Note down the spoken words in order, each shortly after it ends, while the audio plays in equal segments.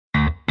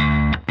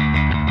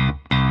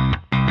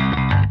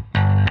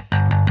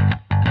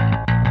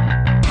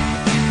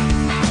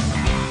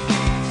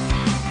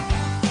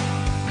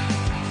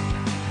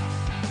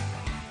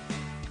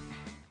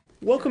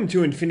Welcome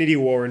to Infinity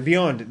War and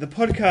Beyond, the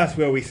podcast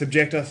where we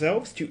subject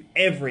ourselves to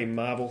every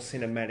Marvel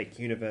Cinematic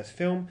Universe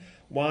film,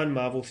 one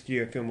Marvel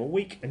Studio film a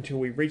week, until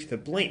we reach the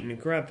blatant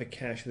grab for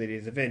cash that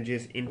is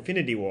Avengers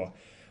Infinity War.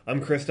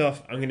 I'm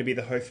Christoph, I'm going to be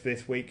the host for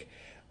this week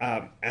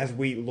as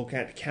we look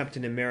at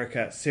Captain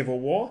America Civil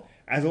War.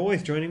 As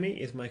always, joining me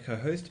is my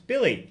co-host,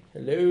 Billy.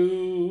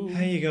 Hello.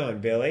 How you going,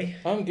 Billy?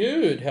 I'm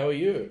good, how are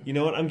you? You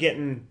know what, I'm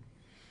getting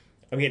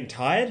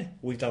tired.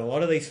 We've done a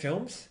lot of these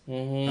films.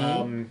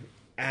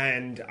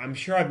 And I'm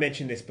sure I've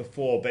mentioned this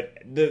before, but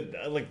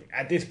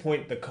at this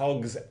point, the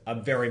cogs are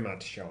very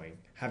much showing.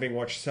 Having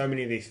watched so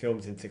many of these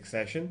films in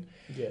succession,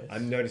 Yes.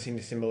 I'm noticing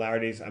the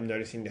similarities, I'm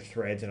noticing the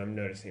threads, and I'm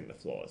noticing the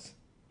flaws.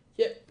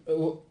 Yeah,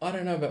 well, I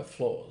don't know about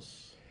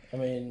flaws. I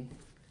mean,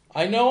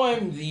 I know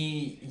I'm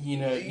the,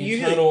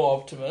 eternal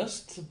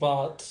optimist,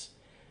 but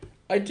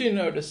I do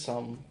notice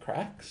some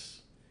cracks.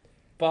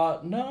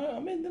 But no,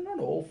 I mean, they're not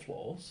all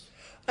flaws.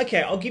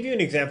 Okay, I'll give you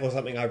an example of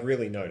something I've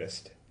really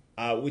noticed.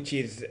 Which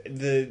is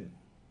the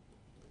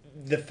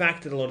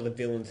fact that a lot of the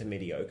villains are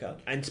mediocre.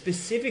 And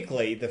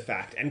specifically the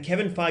fact, and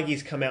Kevin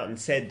Feige's come out and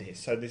said this,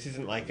 so this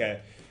isn't like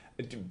a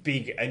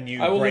great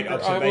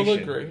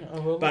observation. I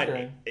will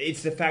agree.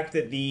 It's the fact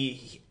that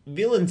the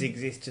villains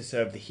exist to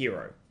serve the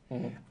hero.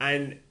 Mm-hmm.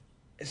 And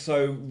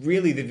so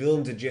really the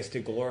villains are just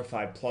a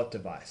glorified plot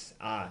device.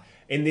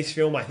 In this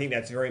film, I think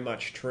that's very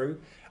much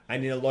true.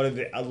 And in a lot of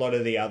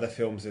the other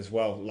films as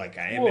well, like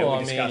we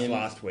discussed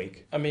last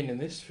week. I mean, in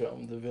this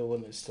film, the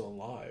villain is still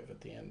alive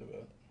at the end of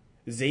it.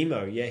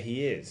 Zemo, yeah,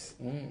 he is.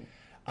 Mm.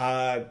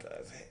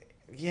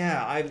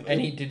 And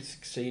he did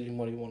succeed in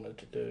what he wanted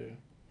to do.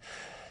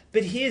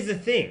 But here's the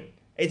thing.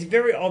 It's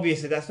very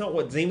obvious that that's not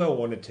what Zemo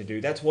wanted to do.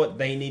 That's what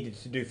they needed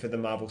to do for the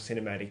Marvel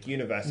Cinematic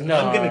Universe. And no.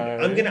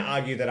 I'm gonna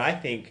argue that I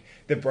think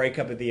the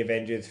breakup of the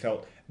Avengers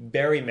felt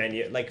very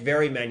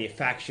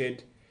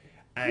manufactured.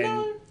 And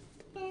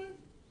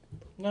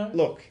No.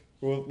 Look,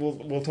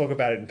 we'll talk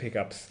about it in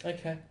pickups.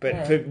 Okay. But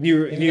right. for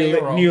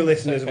new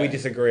listeners, okay. we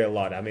disagree a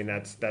lot. I mean,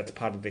 that's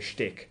part of the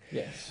shtick.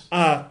 Yes.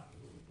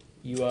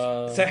 You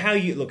are. So how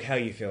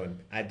you feeling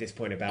at this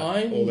point about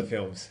all the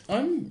films?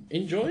 I've been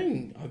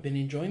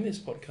enjoying this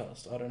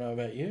podcast. I don't know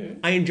about you.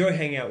 I enjoy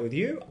hanging out with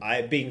you.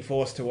 Being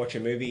forced to watch a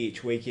movie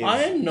each week is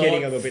I am not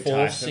getting a little bit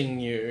tiresome. forcing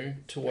you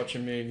to watch a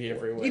movie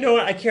every week. You know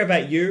what? I care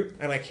about you,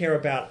 and I care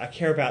about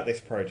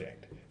this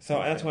project. So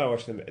okay. That's why I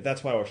watch them.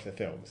 That's why I watch the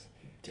films.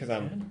 Because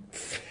I'm.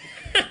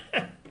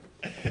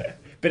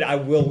 But I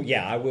will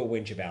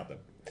whinge about them.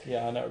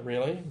 Yeah, I know.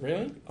 Really?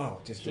 Oh,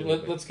 just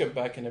let's go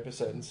back an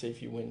episode and see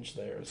if you whinge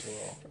there as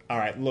well. All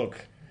right,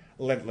 look,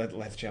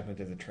 let's jump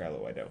into the trailer,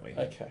 why don't we?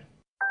 Okay.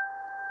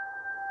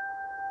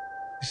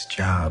 This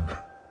job,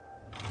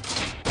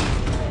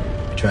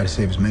 we try to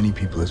save as many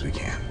people as we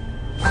can.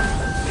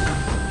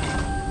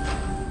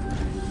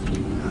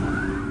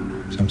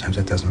 Sometimes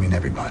that doesn't mean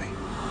everybody.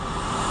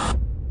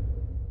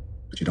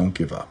 But you don't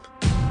give up.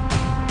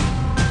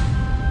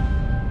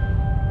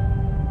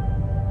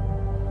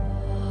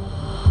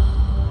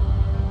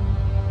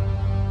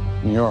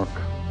 New York,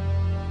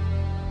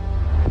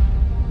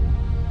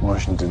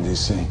 Washington,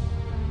 D.C.,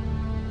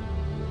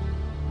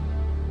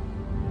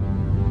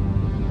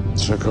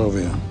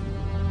 Sokovia.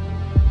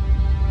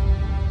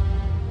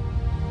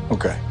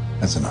 Okay,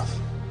 that's enough.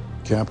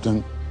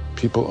 Captain,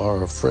 people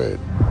are afraid.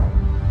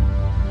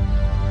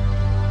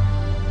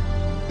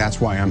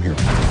 That's why I'm here.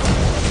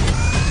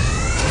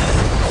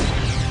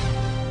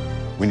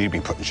 We need to be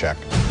put in check.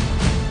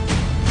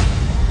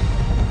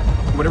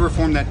 Whatever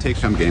form that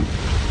takes, I'm game.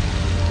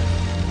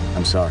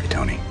 I'm sorry,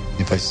 Tony.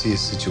 If I see a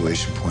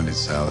situation pointed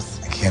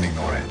south, I can't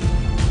ignore it.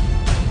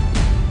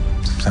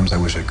 Sometimes I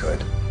wish I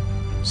could.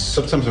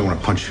 Sometimes I want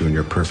to punch you in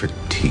your perfect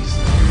teeth.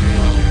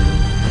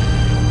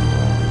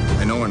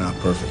 I know we're not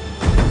perfect.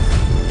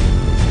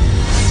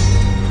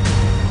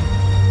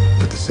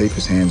 But the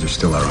safest hands are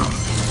still our own.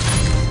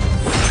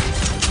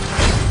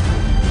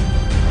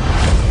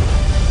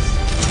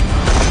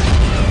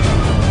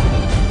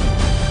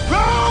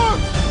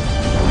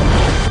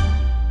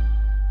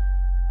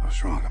 I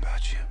was wrong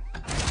about you.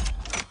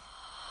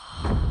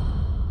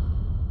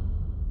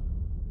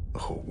 The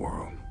whole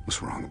world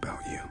was wrong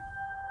about you.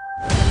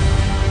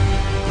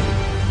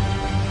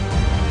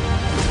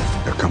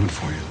 They're coming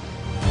for you.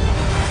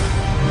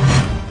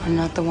 I'm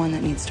not the one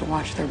that needs to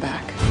watch their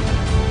back.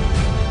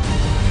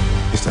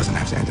 This doesn't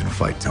have to end in a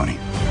fight, Tony.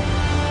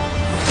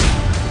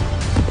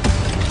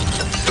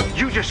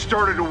 You just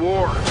started a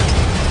war.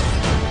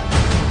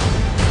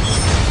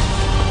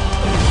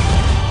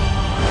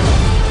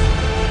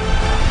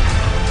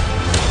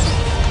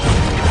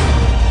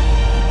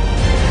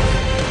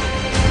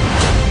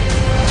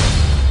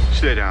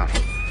 Stay down.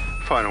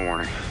 Final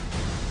warning.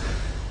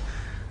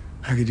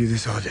 I could do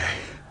this all day.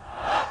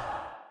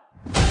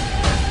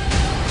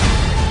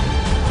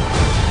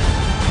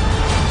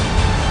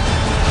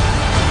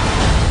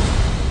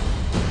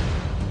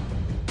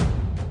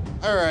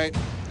 All right.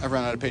 I've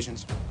run out of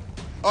patience.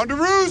 On to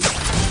ruse!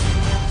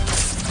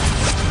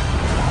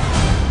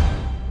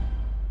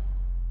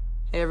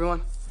 Hey,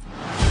 everyone.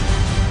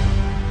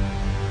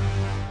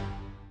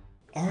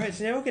 All right, Alright,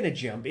 so now we're going to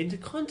jump into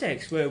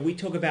context where we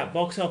talk about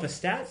box office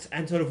stats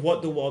and sort of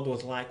what the world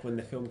was like when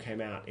the film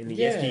came out in the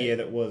yesteryear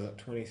that was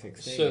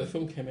 2016. So the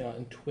film came out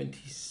in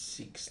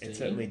 2016. It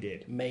certainly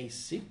did. May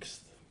 6th.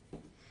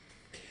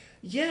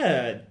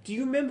 Yeah, do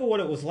you remember what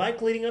it was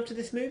like leading up to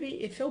this movie?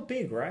 It felt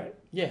big, right?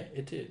 Yeah,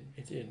 it did.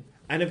 It did.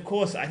 And of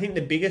course, I think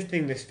the biggest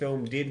thing this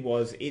film did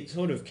was it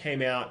sort of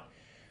came out,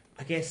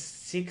 I guess,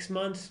 6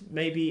 months,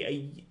 maybe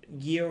a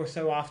year or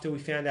so after we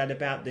found out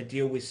about the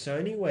deal with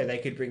Sony where they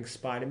could bring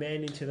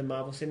Spider-Man into the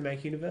Marvel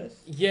Cinematic Universe.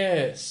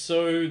 Yeah,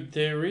 so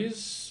there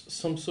is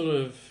some sort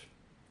of...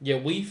 Yeah,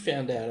 we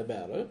found out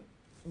about it.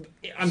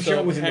 I'm sure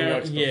it was in the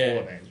works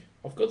before then.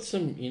 I've got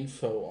some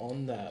info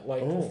on that,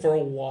 for a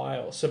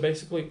while. So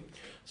basically,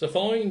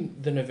 following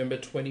the November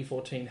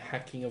 2014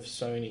 hacking of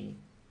Sony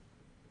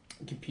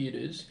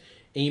computers,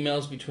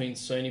 emails between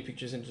Sony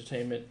Pictures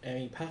Entertainment,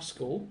 Amy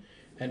Pascal,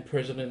 and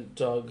President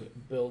Doug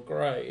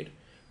Belgrade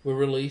were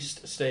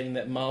released stating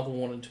that Marvel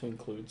wanted to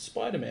include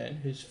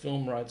Spider-Man, whose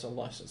film rights are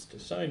licensed to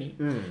Sony,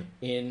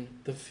 in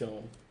the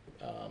film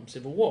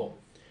Civil War.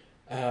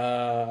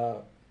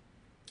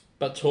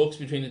 But talks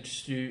between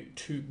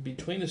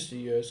the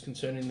studios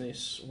concerning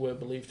this were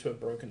believed to have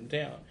broken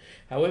down.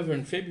 However,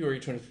 in February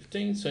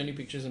 2015, Sony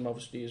Pictures and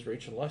Marvel Studios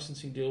reached a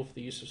licensing deal for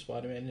the use of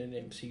Spider-Man in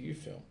an MCU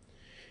film,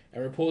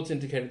 and reports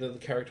indicated that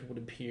the character would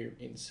appear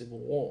in Civil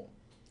War.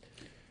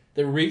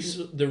 The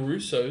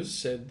Russos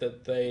said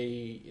that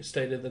they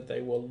stated that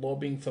they were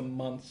lobbying for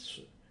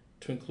months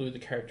to include the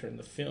character in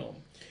the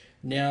film.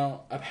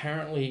 Now,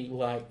 apparently,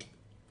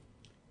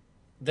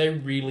 they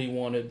really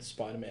wanted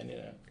Spider-Man in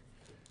it.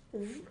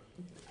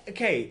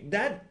 Okay,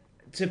 that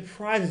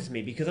surprises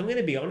me because I'm going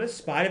to be honest,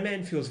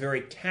 Spider-Man feels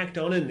very tacked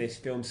on in this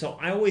film, so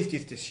I always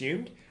just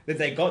assumed that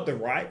they got the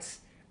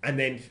rights and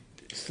then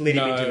slid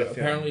him into the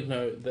film. Apparently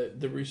no.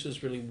 The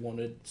Russos really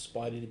wanted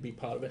Spidey to be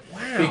part of it.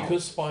 Wow.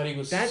 Because Spidey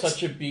was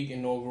such a big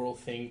inaugural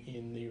thing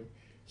in the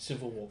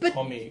Civil War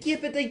comic. Yeah,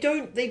 but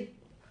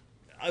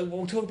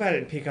we'll talk about it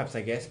in pickups,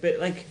 I guess, but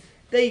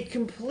they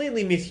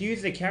completely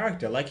misuse the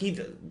character.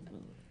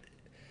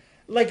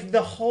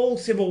 The whole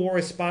Civil War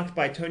is sparked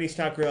by Tony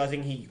Stark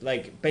realizing he,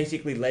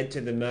 basically led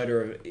to the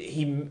murder of...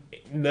 He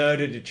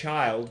murdered a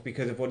child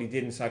because of what he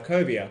did in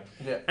Sokovia.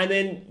 Yeah.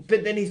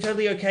 But then he's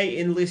totally okay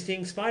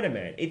enlisting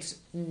Spider-Man. It's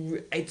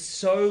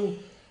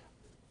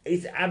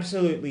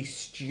absolutely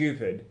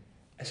stupid.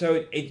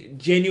 So it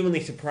genuinely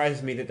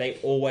surprises me that they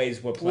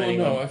always were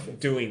planning on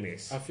doing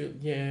this. I feel...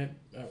 Yeah.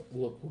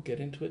 Look, we'll get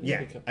into it.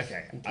 Yeah,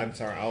 okay. I'm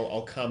sorry.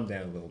 I'll calm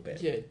down a little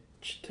bit. Yeah,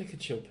 take a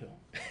chill pill.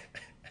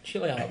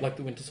 Chill out like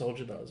the Winter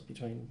Soldier does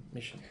between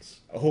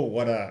missions. Oh,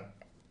 what a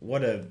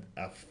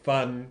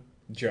fun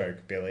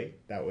joke, Billy.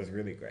 That was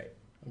really great.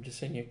 I'm just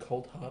saying you're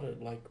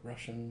cold-hearted like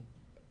Russian...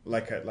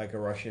 Like a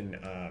Russian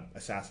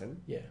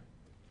assassin? Yeah.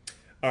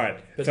 Alright,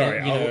 but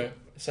sorry. then,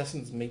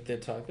 assassins meet their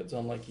targets,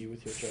 unlike you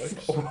with your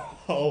jokes.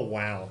 Oh,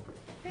 wow.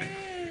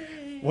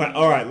 Well,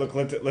 alright, look,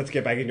 let's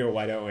get back into it,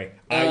 why don't we?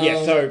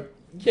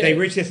 They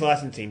reached this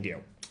licensing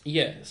deal.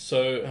 Yeah,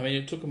 so,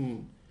 it took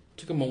them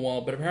a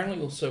while, but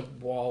apparently also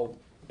while...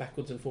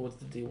 backwards and forwards,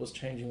 the deal was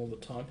changing all the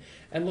time.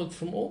 And look,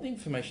 from all the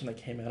information that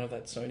came out of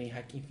that Sony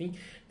hacking thing,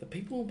 the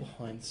people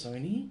behind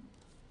Sony,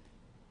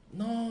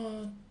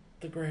 not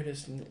the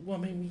greatest.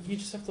 Well, you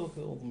just have to look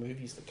at all the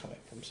movies that come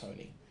out from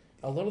Sony.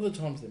 A lot of the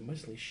times, they're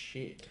mostly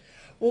shit.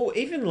 Well,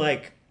 even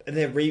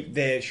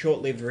their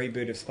short-lived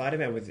reboot of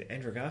Spider-Man with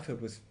Andrew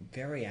Garfield was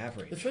very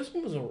average. The first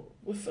one was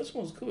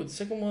good. The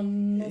second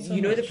one, not so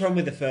much. The problem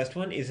with the first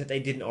one is that they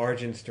did an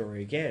origin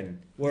story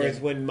again. Whereas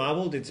when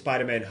Marvel did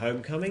Spider-Man: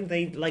 Homecoming,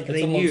 they knew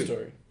long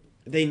story.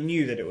 They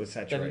knew that it was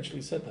saturated. They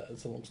actually said that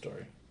it's a long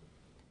story.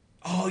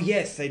 Oh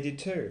yes, they did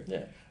too.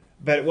 Yeah.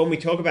 But when we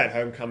talk about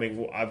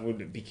Homecoming, I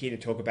would be keen to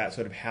talk about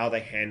sort of how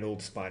they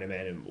handled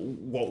Spider-Man and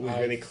what was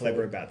really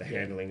clever about the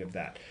handling of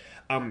that.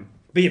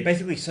 But yeah,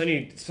 basically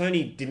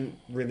Sony didn't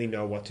really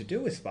know what to do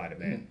with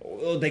Spider-Man.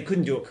 Or they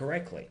couldn't do it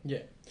correctly.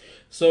 Yeah.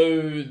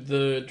 So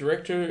the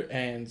director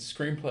and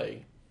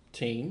screenplay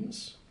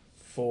teams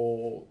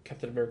for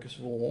Captain America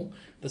Civil War,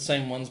 the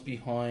same ones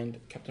behind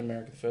Captain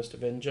America the First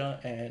Avenger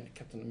and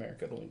Captain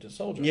America the Winter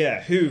Soldier.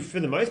 Yeah, who for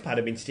the most part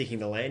have been sticking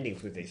the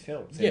landings with these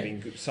films. They've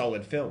been good,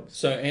 solid films.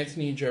 So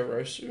Anthony Joe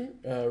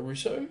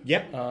Russo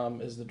yep.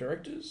 As the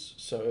directors.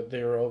 So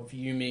they're of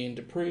You, Me and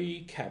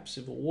Dupree, Cap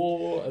Civil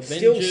War, Avengers.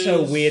 Still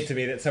so weird to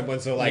me that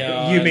someone so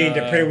You, Me and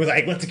Dupree was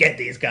like, let's get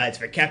these guys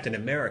for Captain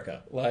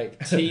America. Like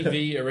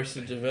TV,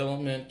 Arrested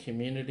Development,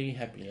 Community,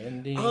 Happy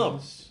Endings. Oh.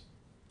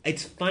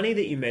 It's funny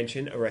that you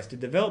mention Arrested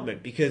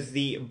Development because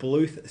the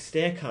Bluth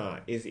stair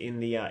car is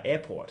in the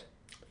airport.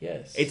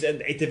 Yes. It's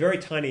a very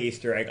tiny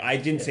Easter egg. I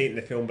didn't see it in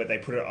the film, but they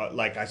put it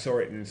I saw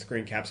it in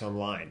screen caps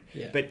online.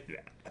 Yeah. But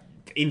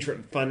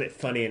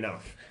funny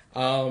enough.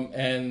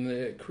 And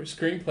the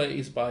screenplay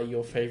is by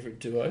your favourite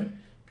duo,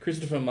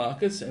 Christopher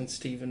Marcus and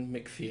Stephen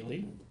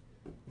McFeely.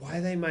 Why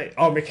are they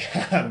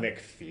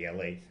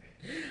McFeely?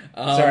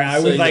 Sorry, I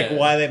was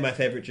why are they my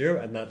favourite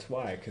duo? And that's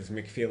why, because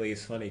McFeely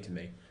is funny to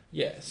me.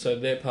 Yeah, so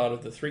they're part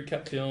of the 3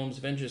 Cap films,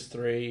 Avengers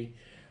 3,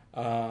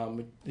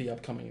 the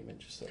upcoming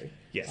Avengers 3.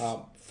 Yes.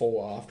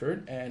 Fall after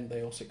it, and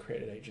they also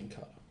created Agent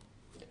Carter.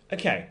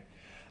 Okay.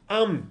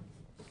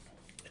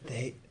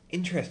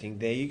 Interesting.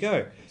 There you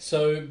go.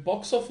 So,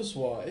 box office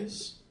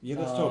wise... Yeah,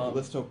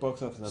 let's talk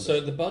box office numbers. So,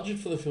 the budget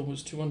for the film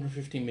was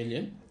 $250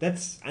 million.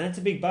 That's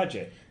a big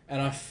budget.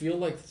 And I feel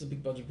like it's a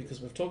big budget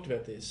because we've talked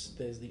about this.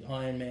 There's the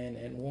Iron Man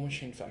and War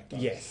Machine factor.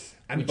 Yes.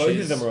 And which both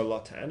is of them are a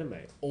lot to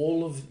animate.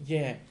 all of...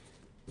 Yeah.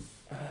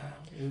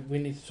 We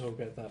need to talk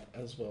about that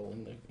as well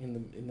in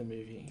the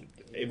movie.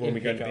 When we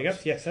go to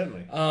pickups? Yeah,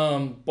 certainly.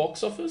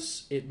 Box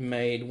office, it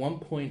made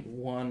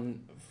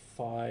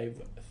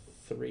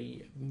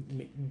 $1.153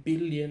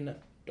 billion.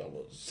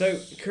 So,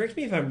 correct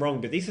me if I'm wrong,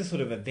 but these are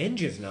sort of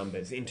Avengers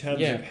numbers in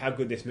terms of how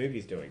good this movie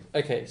is doing.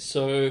 Okay,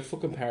 so for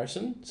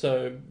comparison,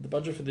 so the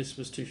budget for this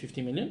was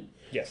 $250 million.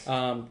 Yes.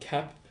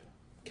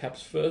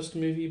 Cap's first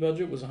movie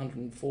budget was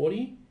 $140.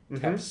 Mm-hmm.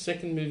 Cap's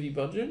second movie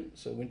budget,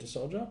 so Winter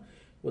Soldier,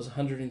 was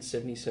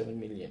 $177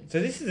 million. So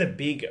this is a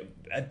big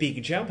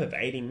jump of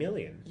 $80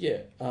 million. Yeah,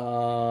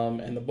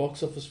 and the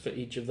box office for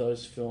each of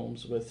those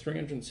films were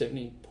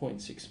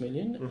 $370.6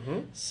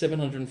 million,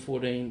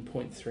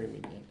 $714.3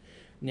 million.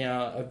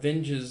 Now,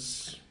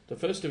 the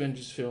first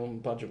Avengers film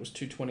budget was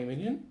 $220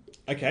 million.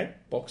 Okay.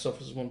 Box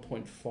office was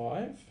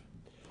 1.5.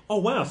 Oh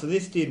wow! So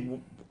this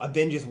did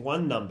Avengers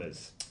 1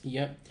 numbers.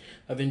 Yep.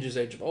 Avengers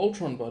Age of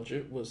Ultron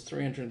budget was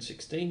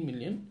 $316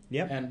 million.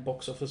 Yep. And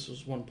box office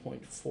was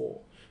 1.4.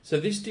 So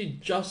this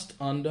did just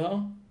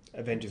under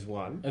Avengers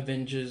 1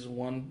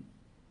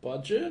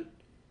 budget.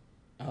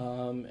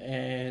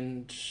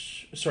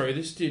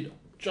 This did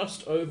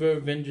just over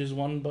Avengers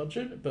 1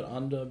 budget, but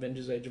under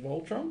Avengers Age of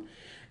Ultron,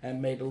 and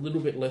made a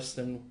little bit less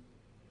than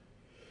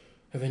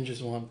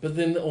Avengers 1. But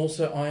then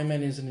also Iron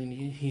Man isn't in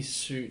his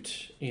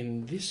suit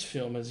in this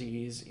film as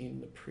he is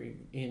in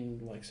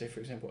say for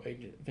example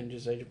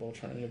Avengers Age of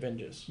Ultron and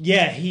Avengers.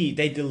 Yeah,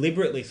 they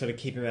deliberately sort of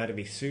keep him out of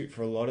his suit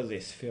for a lot of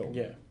this film.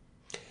 Yeah.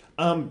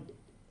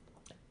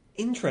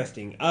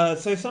 Interesting.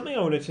 So something I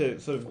wanted to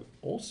sort of...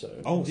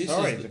 Also... Oh,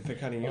 sorry for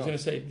cutting you off. I was going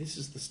to say, this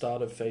is the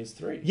start of Phase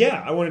 3.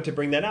 Yeah, I wanted to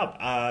bring that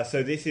up.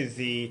 So this is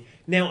the...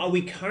 Now, are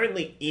we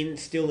currently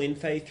still in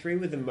Phase 3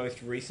 with the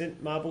most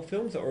recent Marvel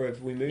films, or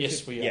have we moved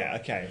Yes, we are. Yeah,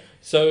 okay.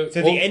 So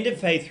the end of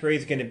Phase 3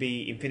 is going to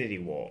be Infinity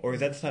War, or is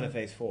that the start of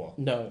Phase 4?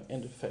 No,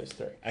 end of Phase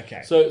 3.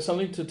 Okay. So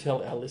something to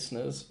tell our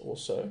listeners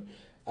also.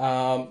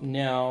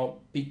 Now,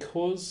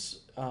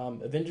 because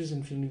Avengers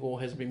Infinity War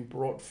has been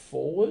brought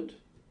forward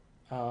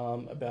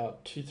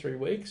about 2-3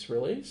 weeks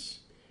release.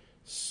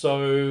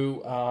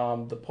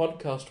 So the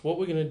podcast, what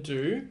we're going to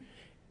do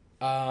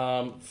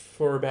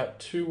for about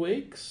 2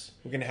 weeks...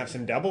 We're going to have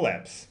some double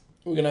apps.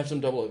 We're going to have some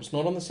double apps.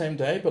 Not on the same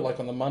day, but like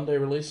on the Monday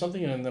release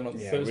something, and then on the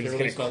Thursday we're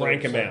release just going to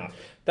crank them out.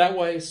 That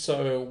way,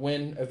 so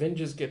when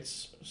Avengers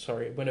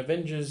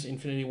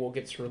Infinity War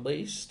gets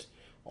released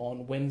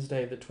on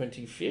Wednesday the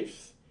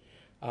 25th...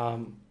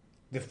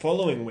 the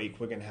following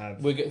week we're going to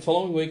have...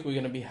 Following week we're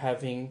going to be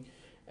having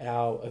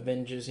our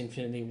Avengers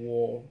Infinity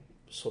War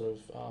sort of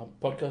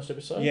podcast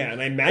episode. Yeah, and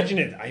I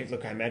imagine I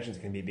imagine it's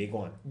going to be a big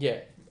one. Yeah,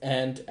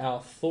 and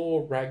our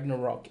Thor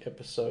Ragnarok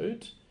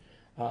episode,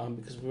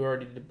 because we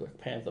already did Black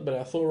Panther, but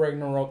our Thor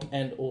Ragnarok,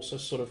 and also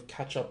sort of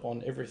catch up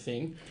on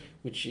everything,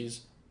 which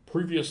is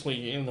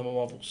previously in the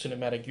Marvel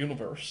Cinematic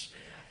Universe.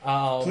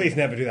 Please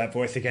never do that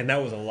voice again.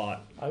 That was a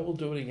lot. I will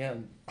do it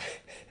again.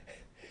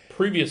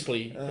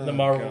 Previously in the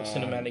Marvel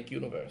Cinematic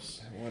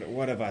Universe.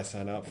 What have I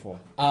signed up for?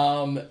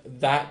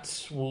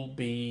 That will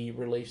be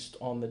released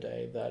on the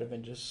day that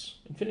Avengers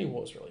Infinity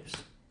War is released.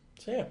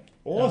 So yeah.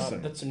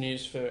 Awesome. That's the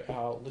news for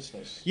our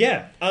listeners.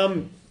 Yeah.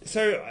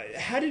 So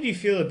how did you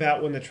feel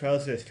about when the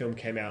trailers for this film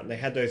came out and they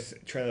had those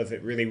trailers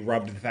that really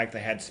rubbed the fact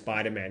they had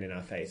Spider-Man in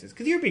our faces?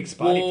 Because you're a big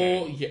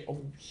Spidey fan. Yeah.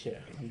 Oh, yeah.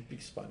 I'm a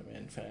big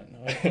Spider-Man fan.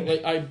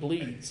 I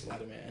bleed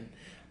Spider-Man.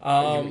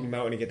 You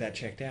might want to get that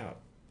checked out.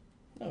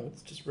 No,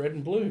 it's just red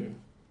and blue.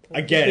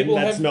 Again, people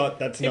have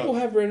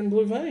red and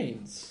blue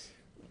veins.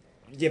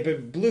 Yeah,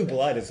 but blue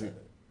blood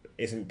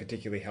isn't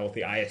particularly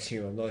healthy, I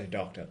assume. I'm not a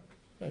doctor.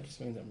 That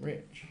just means I'm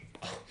rich.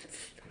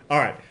 All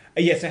right.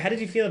 Yeah, so how did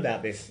you feel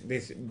about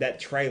that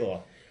trailer?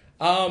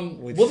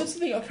 Well, that's the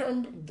thing. I can't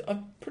remember.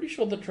 I'm pretty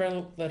sure the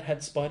trailer that had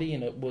Spidey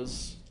in it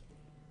was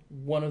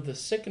one of the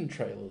second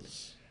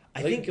trailers.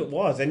 I think it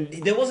was. And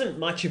there wasn't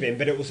much of him,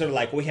 but it was sort of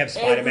like, we have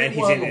Spider-Man,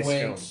 he's in this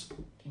film.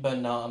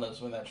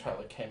 Bananas when that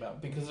trailer came out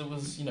because it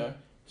was,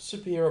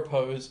 superhero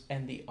pose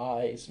and the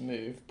eyes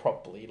move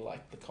properly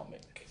like the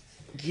comic.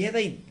 Yeah,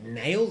 they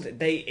nailed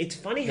it. It's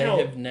funny they how...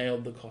 have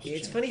nailed the costume.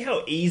 It's funny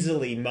how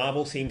easily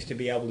Marvel seems to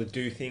be able to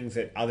do things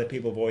that other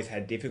people have always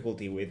had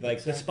difficulty with.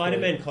 Like, the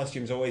Spider-Man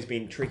costume's always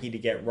been tricky to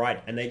get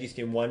right, and they just,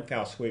 in one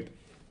foul swoop,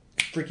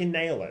 freaking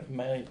nail it.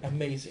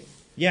 Amazing.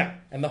 Yeah.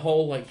 And the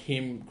whole,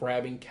 him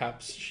grabbing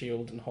Cap's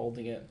shield and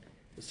holding it,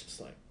 it's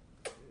just like...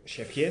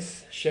 Chef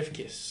kiss? Chef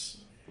kiss.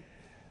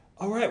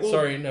 All right, well...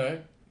 Sorry, no.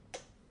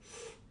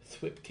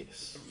 Thwip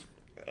kiss.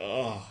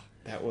 Oh,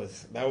 That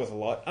was a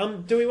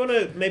lot. Do we want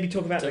to maybe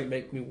talk about? Don't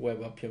make me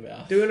web up your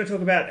mouth. Do we want to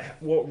talk about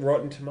what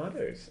Rotten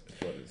Tomatoes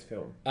thought of this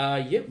film?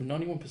 Yep,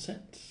 91%.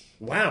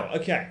 Wow.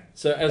 Okay.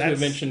 So as That's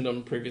we mentioned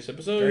on previous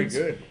episodes,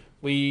 very good.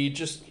 We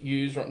just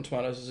use Rotten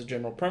Tomatoes as a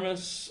general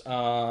premise.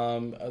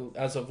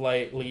 As of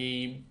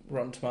lately,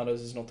 Rotten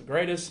Tomatoes is not the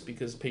greatest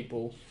because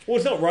people... Well,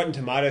 it's not Rotten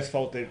Tomatoes'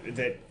 fault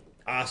that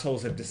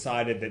assholes have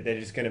decided that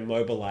they're just going to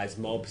mobilize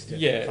mobs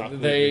to fuck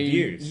with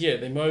reviews. Yeah,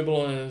 they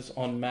mobilize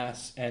en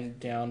masse and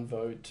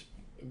downvote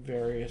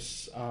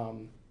various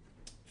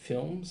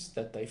films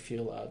that they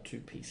feel are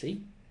too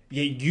PC.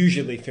 Yeah,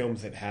 usually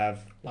films that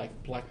have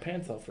like Black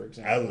Panther, for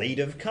example. a lead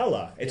of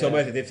colour. It's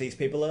almost as if these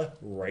people are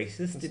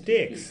racist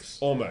dicks.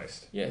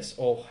 Almost. Yes,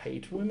 or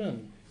hate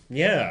women.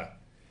 Yeah.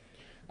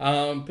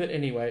 But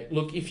anyway,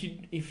 look,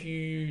 if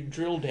you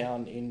drill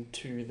down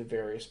into the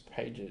various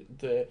pages,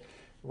 the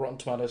Rotten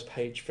Tomatoes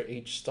page for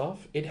each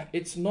stuff,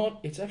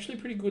 it's actually a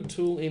pretty good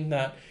tool in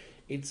that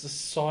it's a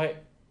site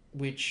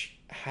which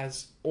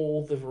has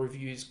all the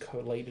reviews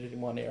collated in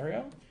one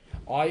area.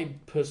 I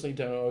personally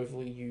don't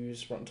overly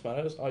use Rotten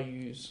Tomatoes. I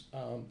use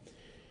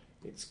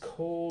it's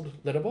called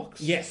Letterboxd.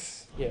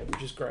 Yes. Yeah,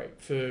 which is great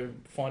for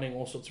finding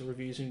all sorts of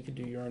reviews, and you can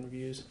do your own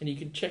reviews, and you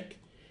can check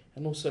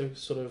and also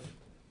sort of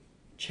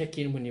check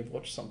in when you've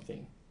watched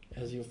something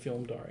as your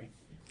film diary.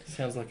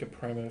 Sounds like a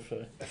promo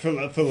for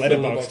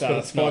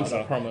Letterboxd sponsor.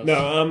 I promise.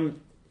 No,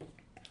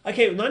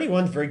 okay,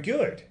 91's very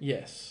good.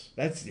 Yes.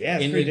 That's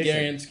in pretty the decent.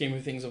 grand scheme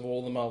of things of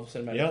all the Marvel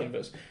Cinematic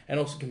Universe, and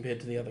also compared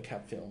to the other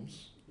Cap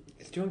films.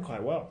 It's doing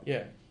quite well.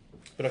 Yeah.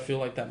 But I feel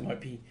like that might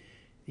be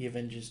the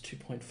Avengers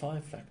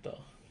 2.5 factor.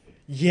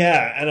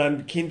 Yeah, and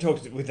I'm keen to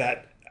talk with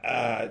that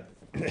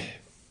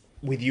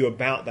with you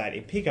about that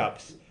in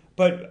pickups.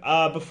 But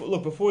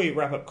before we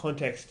wrap up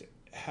context,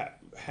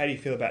 how do you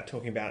feel about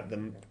talking about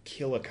the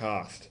killer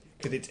cast?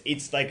 Because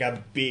it's like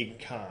a big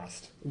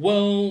cast.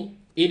 Well,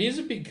 it is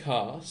a big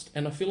cast,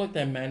 and I feel like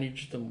they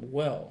managed them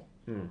well.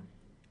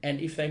 And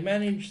if they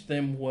managed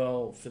them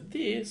well for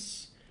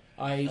this,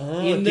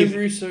 in the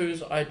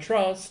Russos, I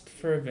trust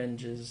for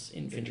Avengers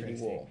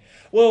Infinity War.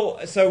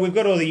 Well, so we've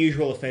got all the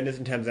usual offenders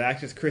in terms of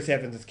actors. Chris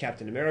Evans as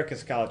Captain America,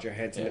 Scarlett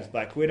Johansson as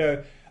Black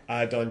Widow,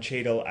 Don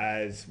Cheadle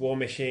as War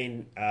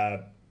Machine,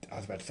 I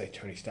was about to say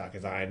Tony Stark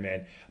as Iron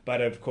Man,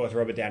 but of course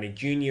Robert Downey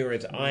Jr.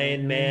 as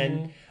Iron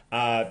Man.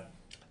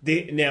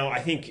 Now,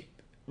 I think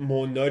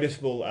more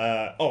noticeable...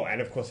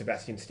 and of course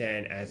Sebastian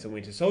Stan as the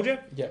Winter Soldier.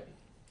 Yep.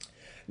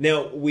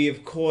 Now, we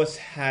of course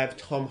have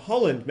Tom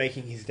Holland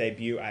making his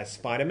debut as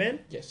Spider-Man.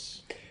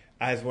 Yes.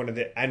 As one of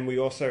the... And we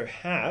also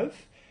have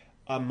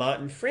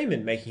Martin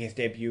Freeman making his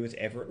debut as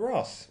Everett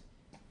Ross.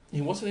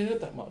 He wasn't in it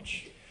that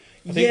much.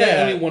 I think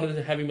they only wanted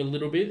to have him a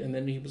little bit, and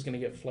then he was going to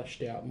get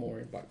fleshed out more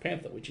in Black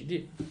Panther, which he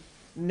did.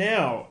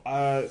 Now,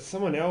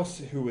 someone else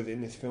who was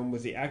in this film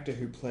was the actor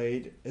who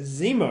played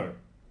Zemo.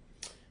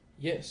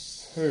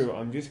 Yes. Who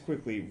I'm just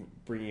quickly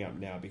bringing up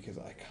now because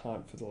I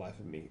can't for the life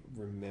of me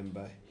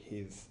remember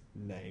his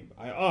name.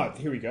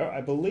 Here we go.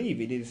 I believe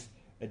it is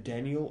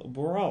Daniel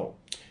Bruhl.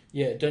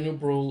 Yeah, Daniel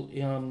Bruhl.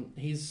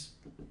 He's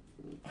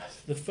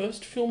the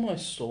first film I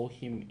saw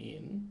him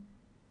in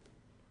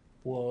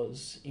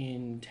was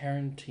in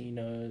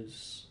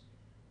Tarantino's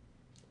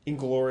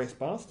Inglourious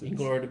Basterds.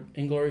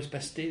 Inglourious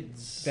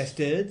Basterds.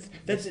 Bastards.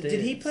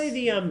 Did he play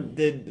the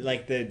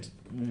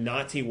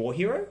Nazi war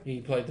hero?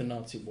 He played the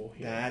Nazi war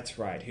hero. That's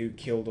right. Who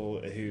killed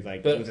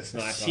But was a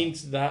sniper.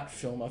 Since that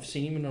film, I've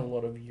seen him in a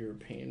lot of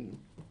European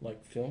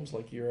films,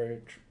 like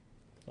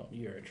not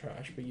Euro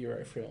trash, but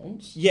Euro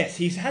films. Yes,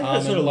 he's had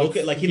that sort of look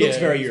at he looks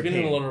very European.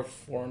 He's been in a lot of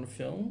foreign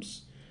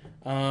films.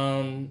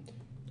 I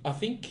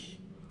think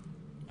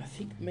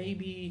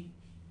maybe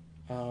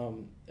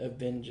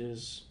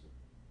Avengers.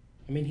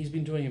 I mean, he's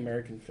been doing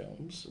American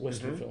films,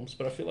 Western films,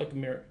 but I feel like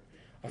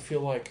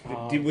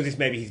was this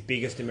maybe his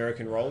biggest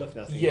American role, if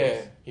nothing else?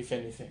 Yeah, if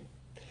anything.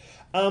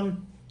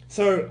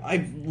 So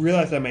I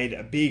realised I made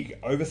a big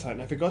oversight,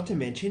 and I forgot to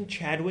mention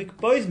Chadwick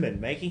Boseman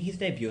making his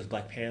debut as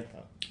Black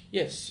Panther.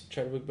 Yes,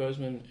 Chadwick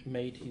Boseman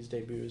made his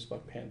debut as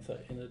Black Panther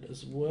in it,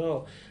 as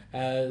well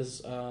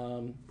as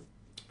I'm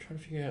trying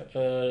to figure out.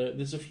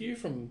 There's a few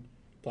from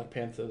Black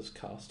Panther's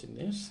cast in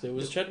this. There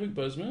was Chadwick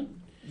Boseman.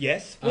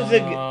 Yes. Was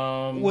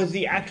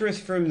the actress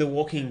from The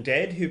Walking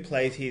Dead who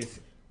plays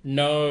his...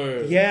 No.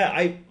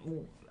 Yeah,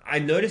 I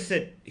noticed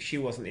that she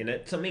wasn't in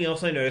it. Something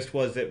else I noticed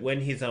was that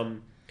when his...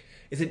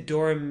 Is it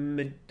Dora...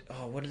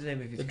 what is the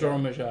name of his... The Dora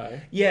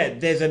Milaje. Yeah,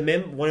 there's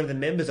one of the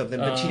members of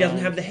them, but she doesn't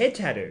have the head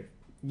tattoo.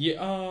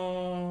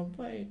 Yeah,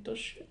 wait, does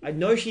she? I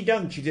know she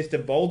doesn't. She's just a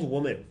bold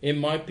woman. It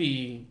might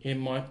be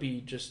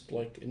just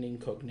like an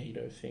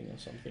incognito thing or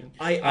something.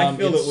 I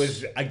feel it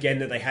was again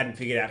that they hadn't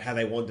figured out how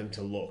they want them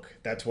to look.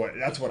 That's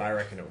what I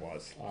reckon it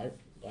was. I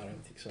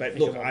don't think so. But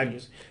look, I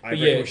reckon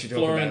we should talk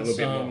about it a little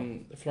bit more.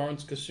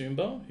 Florence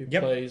Kasumba, who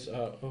plays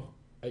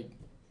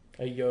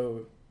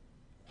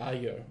Ayo,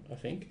 I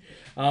think.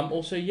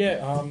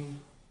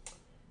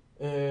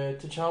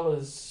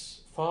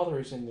 T'Challa's father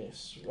is in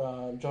this,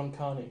 John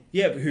Carney.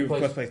 Yeah, who of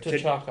course plays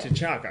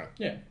T'Chaka.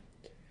 Yeah.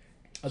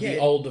 The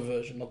older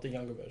version, not the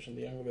younger version.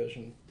 The younger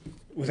version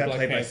was that Black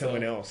played by Panther.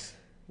 someone else?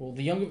 Well,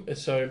 the younger...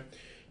 So,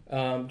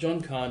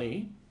 John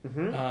Carney,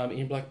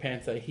 in Black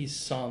Panther, his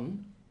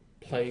son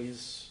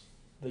plays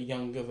the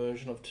younger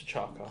version of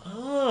T'Chaka.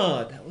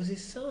 Ah, that was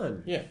his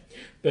son. Yeah.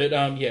 But,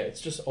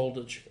 it's just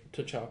older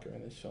T'Chaka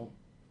in this film.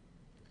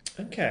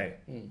 Okay.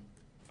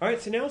 All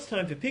right, so now it's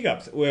time for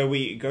pickups, where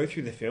we go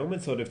through the film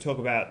and sort of talk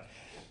about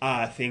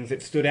things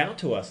that stood out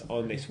to us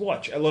on this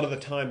watch. A lot of the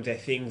times they're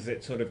things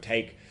that sort of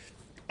take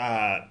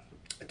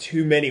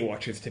too many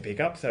watches to pick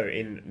up. So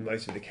in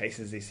most of the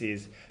cases, this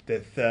is the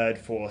third,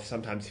 fourth,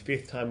 sometimes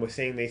fifth time we're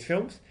seeing these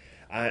films.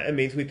 It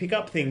means we pick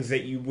up things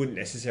that you wouldn't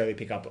necessarily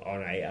pick up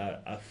on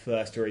a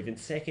first or even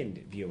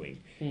second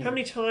viewing. How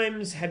many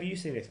times have you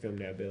seen this film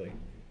now, Billy?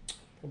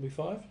 Probably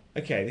 5.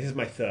 Okay, this is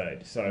my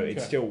third, so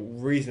it's still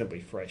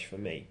reasonably fresh for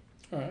me.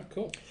 All right,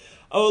 cool.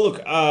 Oh,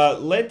 look,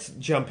 let's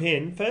jump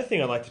in. First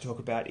thing I'd like to talk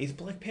about is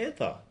Black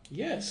Panther.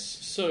 Yes,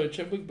 so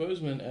Chadwick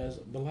Boseman as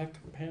Black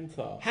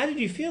Panther. How did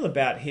you feel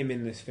about him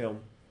in this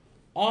film?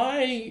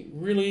 I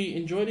really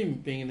enjoyed him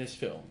being in this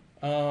film.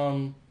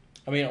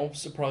 I mean, I was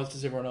surprised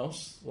as everyone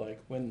else, like,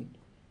 when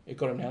it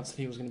got announced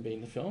that he was going to be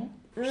in the film.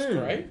 Which is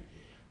great.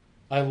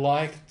 I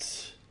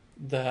liked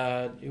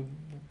that,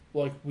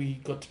 we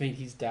got to meet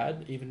his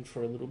dad, even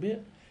for a little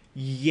bit.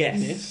 Yes.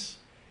 In this.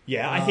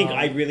 Yeah, I think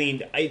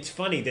it's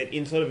funny that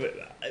in sort of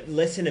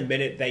less than a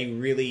minute, they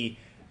really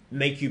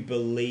make you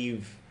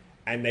believe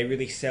and they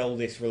really sell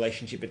this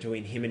relationship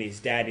between him and his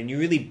dad, and you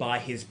really buy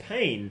his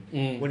pain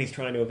when he's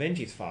trying to avenge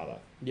his father.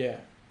 Yeah.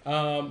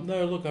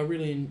 No, look, I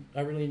really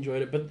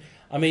enjoyed it, but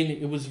I mean,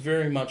 it was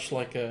very much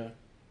like you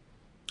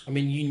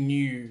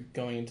knew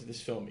going into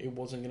this film it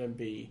wasn't going to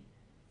be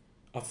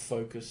a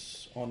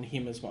focus on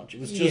him as much.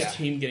 It was just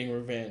him getting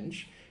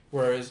revenge,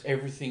 whereas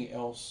everything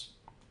else,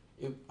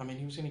 he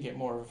was going to get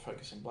more of a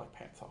focus in Black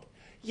Panther.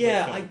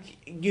 Yeah,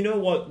 you know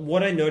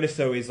what I noticed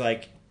though is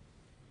like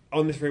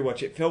on this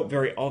rewatch, it felt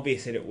very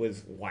obvious that it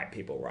was white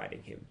people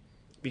writing him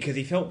because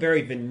he felt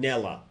very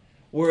vanilla.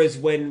 Whereas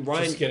when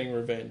Ryan... Just getting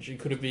revenge. It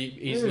could have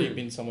easily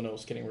been someone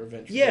else getting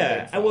revenge.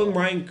 Yeah, and when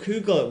Ryan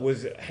Coogler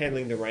was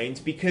handling the reins,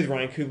 because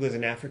Ryan Coogler's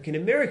an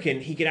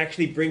African-American, he could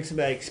actually bring some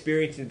of that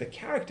experience into the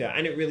character,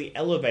 and it really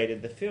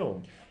elevated the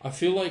film. I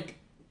feel like...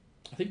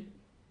 I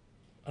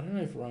don't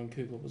know if Ryan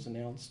Coogler was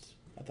announced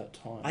at that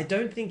time. I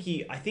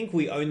think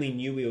we only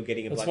knew we were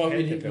getting a Black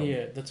Panther film.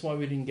 Yeah, that's why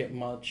we didn't get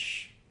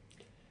much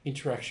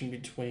interaction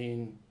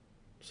between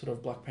sort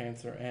of Black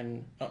Panther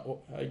and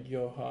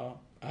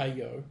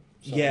Ayo.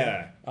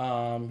 Yeah.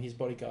 His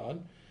bodyguard.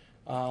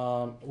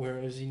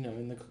 Whereas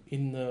in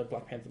the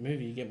Black Panther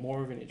movie, you get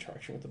more of an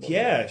interaction with the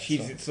bodyguard. Yeah,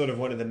 she's sort of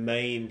one of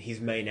his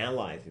main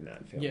allies in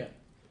that film. Yeah.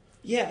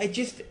 Yeah,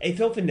 it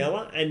felt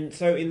vanilla, and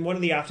so in one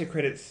of the after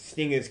credits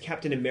stingers,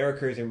 Captain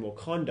America is in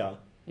Wakanda,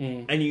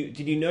 and did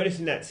you notice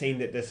in that scene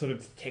that the sort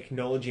of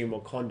technology in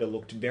Wakanda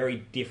looked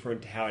very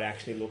different to how it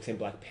actually looks in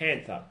Black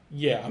Panther?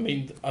 Yeah, I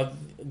mean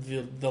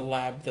the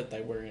lab that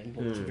they were in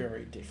looked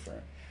very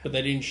different. But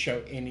they didn't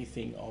show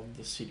anything of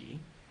the city.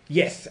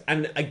 Yes,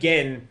 and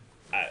again,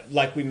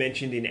 like we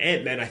mentioned in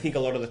Ant-Man, I think a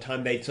lot of the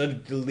time they sort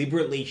of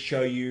deliberately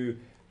show you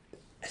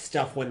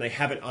stuff when they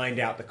haven't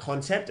ironed out the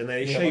concept, and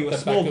they show you a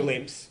small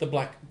glimpse. The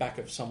black back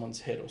of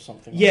someone's head or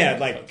something. Yeah,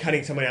 like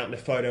cutting someone out in a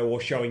photo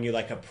or showing you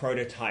like a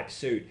prototype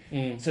suit.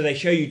 So they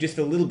show you just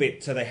a little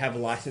bit so they have a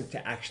license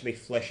to actually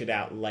flesh it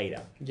out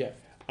later. Yeah.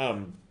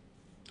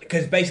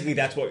 Because basically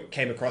that's what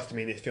came across to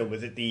me in this film,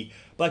 was that the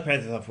Black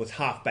Panther stuff was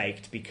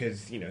half-baked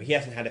because, he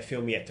hasn't had a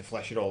film yet to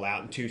flesh it all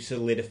out and to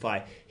solidify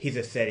his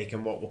aesthetic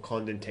and what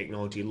Wakandan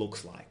technology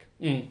looks like.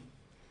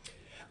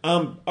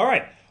 All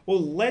right,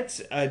 well,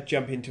 let's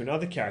jump into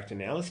another character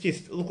now. Let's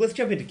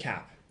jump into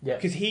Cap. Yeah.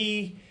 Because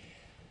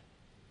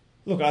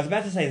Look, I was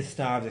about to say the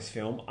star of this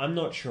film. I'm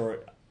not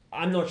sure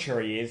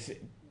he is.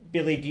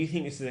 Billy, do you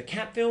think this is a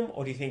Cap film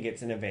or do you think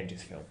it's an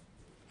Avengers film?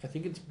 I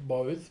think it's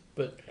both,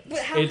 but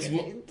Let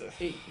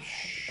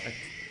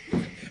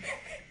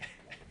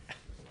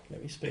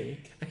me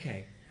speak.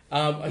 Okay.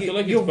 I feel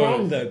like you're it's both.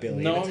 wrong though,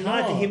 Billy. No, it's I'm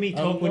hard not. to hear me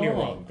talk when you're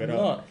wrong. But I'm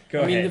not. Go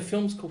ahead. I mean, the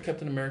film's called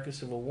Captain America: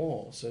 Civil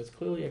War, so it's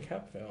clearly a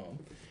Cap film.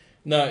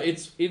 No,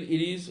 it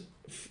is.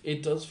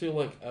 It does feel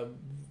like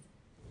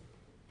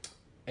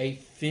a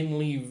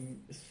thinly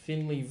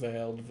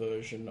veiled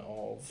version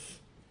of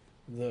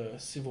the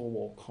Civil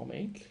War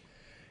comic.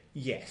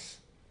 Yes.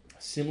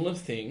 Similar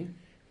thing.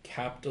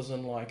 Cap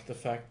doesn't like the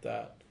fact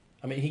that...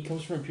 I mean, he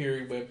comes from a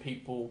period where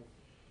people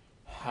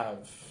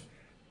have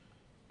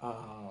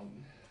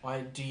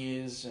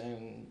ideas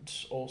and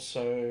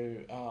also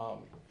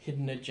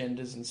hidden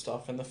agendas and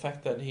stuff, and the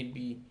fact that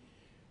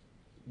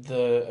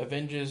the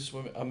Avengers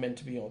are meant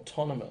to be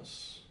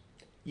autonomous.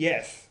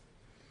 Yes.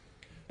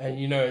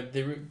 And,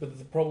 but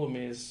the problem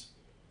is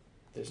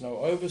there's no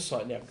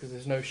oversight now because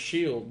there's no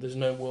S.H.I.E.L.D., there's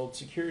no World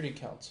Security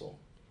Council.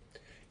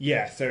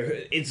 Yeah, so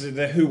it's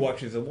the Who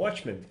Watches the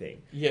Watchmen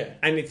thing. Yeah.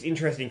 And it's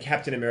interesting,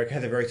 Captain America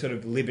has a very sort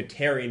of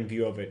libertarian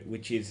view of it,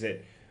 which is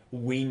that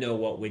we know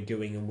what we're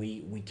doing and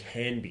we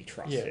can be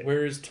trusted. Yeah,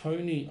 whereas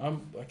Tony...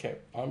 I'm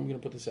going to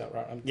put this out,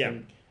 right?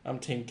 I'm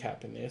Team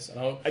Cap in this. And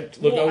I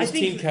well, was I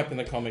think Team Cap in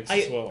the comics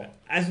as well.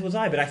 As was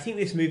I, but I think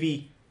this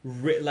movie,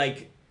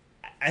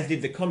 as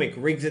did the comic,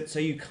 rigs it so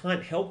you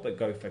can't help but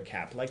go for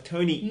Cap. Like,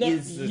 Tony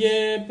is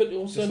the, but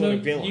also sort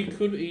of villain. you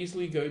could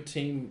easily go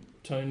Team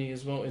Tony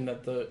as well, in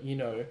that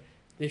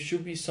there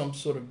should be some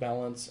sort of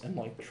balance and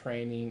like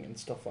training and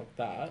stuff like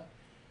that.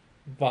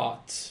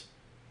 But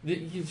there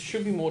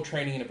should be more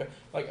training in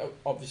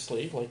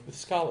obviously, like with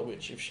Scarlet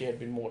Witch, if she had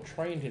been more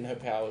trained in her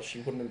powers, she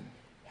wouldn't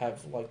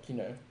have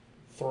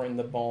thrown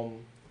the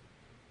bomb.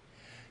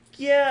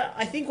 Yeah,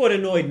 I think what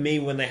annoyed me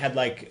when they had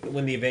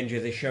when the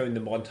Avengers are showing the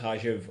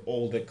montage of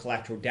all the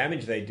collateral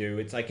damage they do,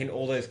 it's like in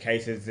all those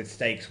cases the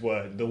stakes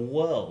were the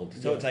world.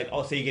 So it's like,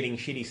 oh, so you're getting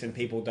shitty some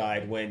people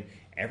died when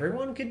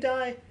everyone could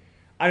die?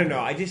 I don't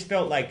know, I just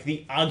felt like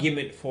the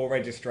argument for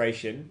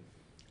registration,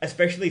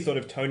 especially sort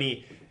of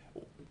Tony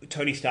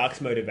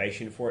Stark's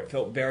motivation for it,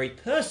 felt very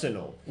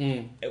personal.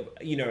 And...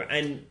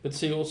 But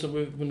see, also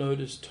we've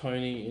noticed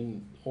Tony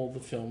in all the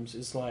films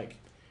is like,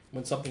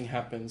 when something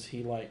happens,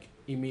 he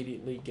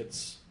immediately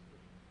gets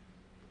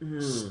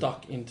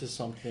stuck into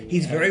something.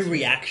 He's very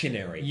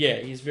reactionary. Yeah,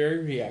 he's very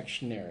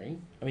reactionary.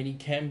 I mean, he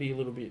can be a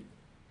little bit,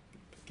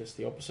 I guess,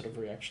 the opposite of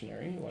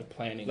reactionary, like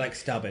planning. Like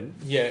stubborn.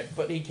 Yeah,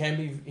 but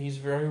he's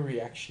very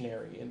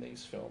reactionary in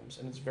these films,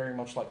 and it's very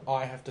much like,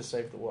 I have to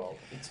save the world.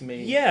 It's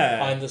me.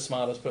 Yeah. I'm the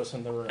smartest person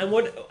in the room. And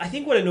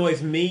what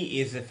annoys me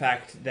is the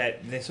fact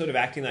that they're sort of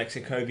acting like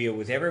Sokovia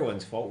was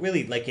everyone's fault.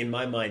 Really, in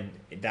my mind,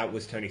 that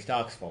was Tony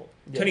Stark's fault.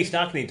 Yeah. Tony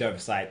Stark needs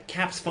oversight.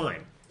 Cap's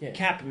fine. Yeah.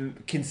 Cap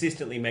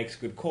consistently makes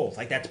good calls.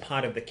 That's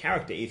part of the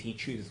character, is he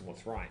chooses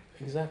what's right.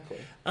 Exactly.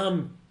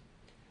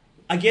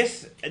 I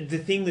guess the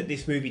thing that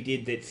this movie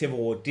did that Civil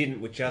War didn't,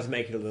 which does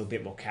make it a little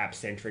bit more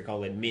Cap-centric,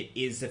 I'll admit,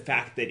 is the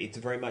fact that it's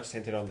very much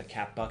centered on the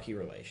Cap-Bucky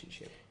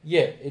relationship.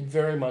 Yeah, it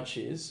very much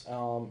is.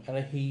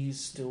 And he's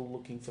still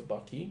looking for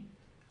Bucky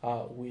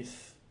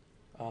with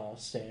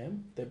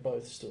Sam. They're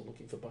both still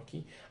looking for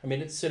Bucky. I mean,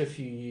 it's set a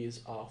few years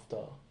after...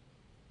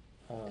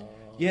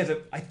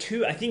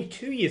 I think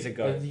 2 years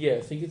ago. I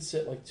think it's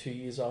set 2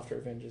 years after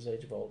Avengers: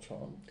 Age of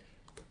Ultron.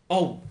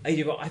 Oh,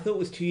 I thought it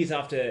was 2 years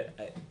after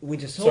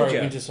Winter Soldier.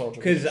 Sorry, Winter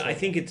Soldier. Because I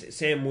think it's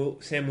Sam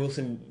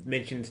Wilson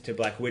mentions to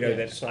Black Widow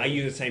that are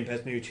you the same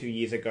person who 2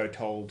 years ago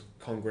told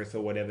Congress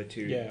or whatever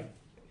to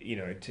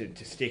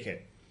stick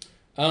it.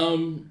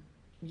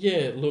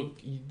 Yeah, look,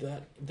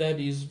 that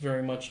is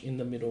very much in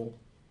the middle.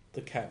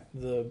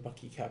 The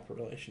Bucky Cap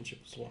relationship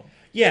as well.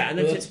 Yeah, and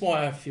that's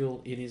why I feel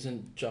it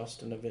isn't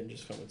just an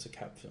Avengers film; it's a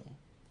Cap film.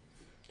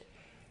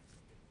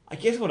 I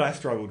guess what I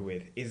struggled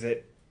with is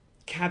that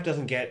Cap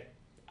doesn't get.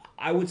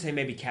 I would say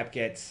maybe Cap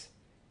gets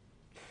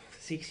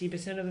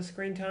 60% of the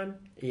screen time.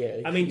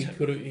 Yeah, I mean, he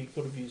could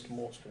have used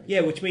more screen.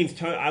 Yeah, which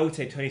means I would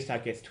say Tony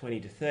Stark gets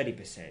 20 to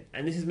 30%,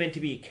 and this is meant to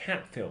be a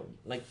Cap film.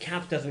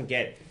 Cap doesn't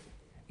get.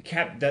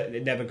 Cap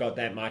never got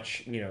that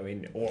much,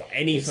 or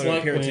any sort of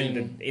appearance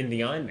in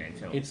the Iron Man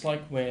film. It's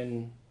like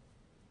when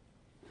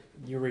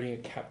you're reading a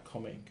Cap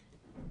comic,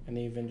 and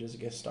the Avengers are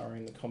guest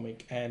starring in the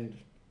comic, and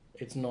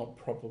it's not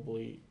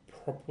properly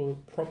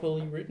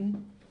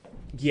written.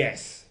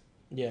 Yes.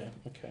 Yeah.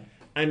 Okay.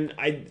 And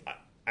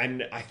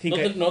I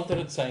think not that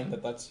it's saying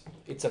that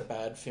it's a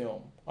bad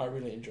film. I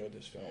really enjoyed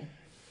this film.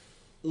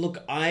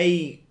 Look,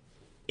 I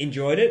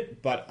enjoyed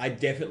it, but I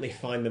definitely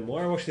find the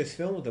more I watch this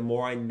film, the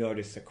more I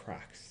notice the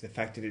cracks. The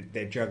fact that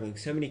they're juggling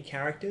so many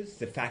characters,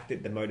 the fact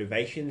that the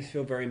motivations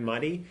feel very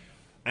muddy,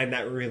 and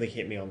that really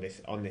hit me on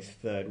this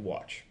third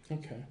watch.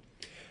 Okay.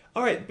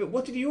 All right, but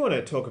what did you want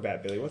to talk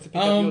about, Billy? What's the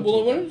I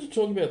wanted to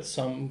talk about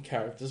some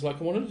characters. I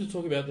wanted to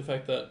talk about the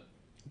fact that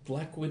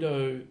Black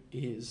Widow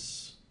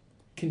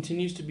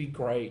continues to be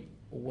great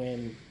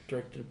when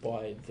directed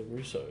by the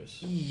Russos.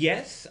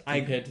 Yes,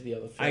 compared to the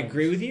other films. I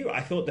agree with you.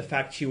 I thought the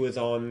fact she was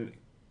on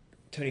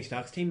Tony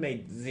Stark's team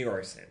made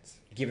zero sense,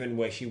 given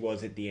where she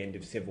was at the end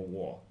of Civil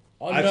War.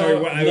 At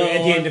the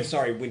end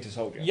of Winter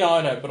Soldier. Yeah,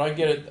 I know, but I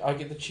get it. I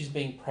get that she's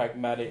being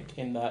pragmatic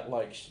in that,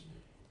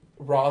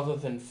 rather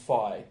than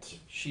fight,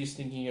 she's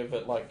thinking of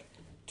it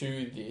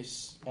do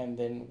this, and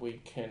then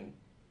we can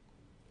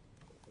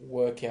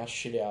work our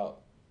shit out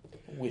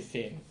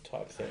within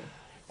type thing.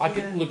 I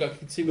can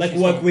see what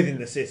she's work saying. within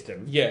the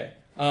system. Yeah.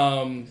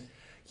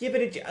 Yeah,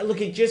 but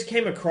it just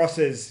came across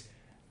as,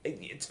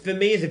 for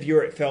me as a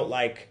viewer, it felt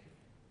like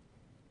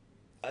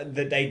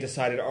that they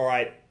decided, all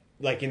right,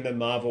 in the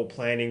Marvel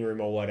planning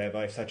room or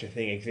whatever, if such a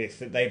thing exists,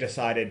 that they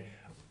decided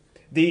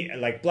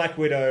Black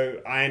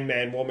Widow, Iron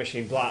Man, War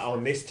Machine, blah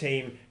on this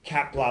team,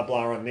 Cap, blah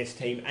blah on this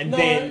team, and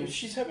then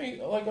she's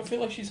having I feel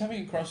like she's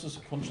having a crisis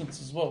of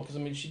conscience as well,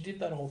 because she did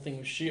that whole thing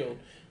with S.H.I.E.L.D.,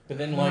 but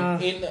then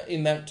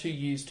in that 2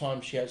 years' time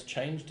she has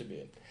changed a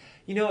bit.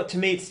 You know what? To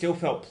me, it still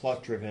felt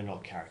plot driven,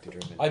 not character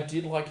driven. I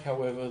did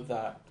however,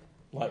 that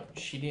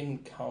she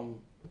didn't come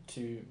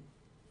to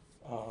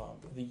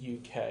the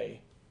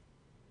UK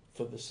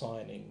for the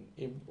signing.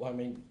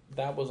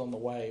 That was on the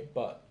way,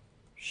 but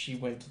she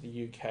went to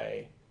the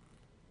UK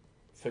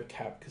for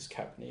Cap because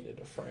Cap needed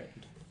a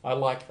friend. I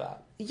like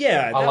that.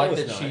 Yeah, I like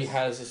that nice. She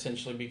has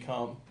essentially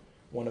become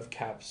one of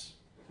Cap's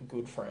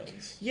good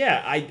friends.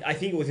 Yeah, I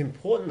think it was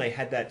important they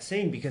had that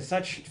scene because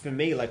for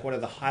me, like one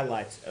of the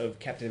highlights of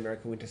Captain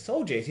America Winter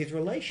Soldier is his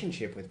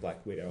relationship with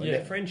Black Widow and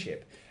their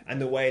friendship and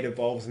the way it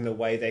evolves and the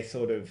way they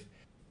sort of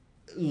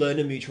learn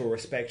a mutual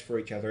respect for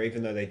each other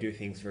even though they do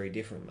things very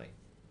differently.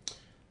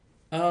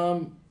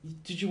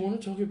 Did you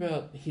want to talk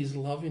about his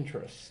love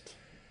interest?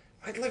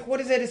 Like, what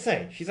is there to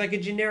say? She's like a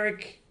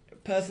generic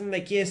person,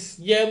 like, yes.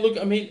 Yeah, look,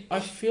 I mean, I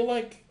feel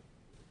like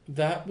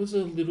that was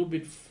a little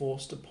bit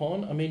forced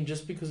upon. I mean,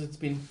 just because it's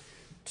been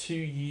 2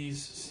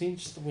 years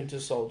since the Winter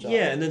Soldier.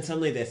 Yeah, and then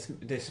suddenly they're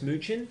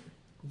smooching.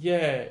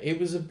 Yeah, it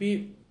was a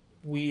bit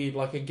weird.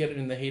 Like, I get it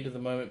in the heat of the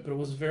moment, but it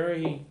was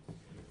very...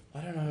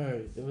 I don't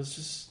know. It was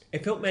just...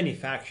 It felt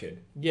manufactured.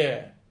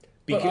 Yeah.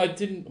 But I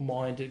didn't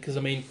mind it, because,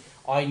 I mean,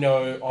 I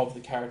know of the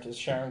characters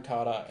Sharon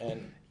Carter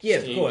and Yeah,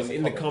 Steve of course.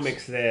 In the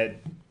comics, they're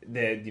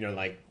you know,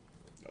 like...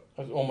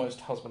 almost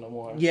husband and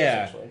wife,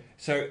 yeah. essentially.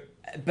 So,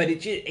 but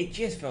it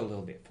just felt a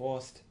little bit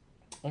forced.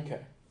 Okay.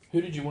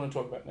 Who did you want to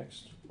talk about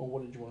next? Or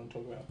what did you want to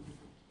talk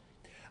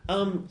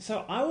about?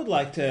 So I would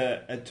like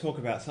to talk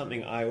about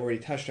something I already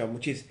touched on,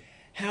 which is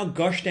how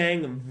gosh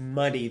dang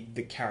muddy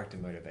the character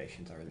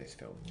motivations are in this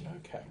film.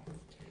 Okay.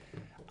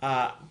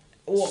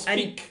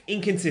 And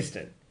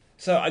inconsistent.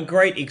 So a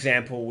great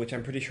example, which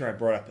I'm pretty sure I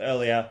brought up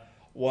earlier,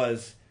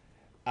 was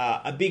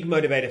a big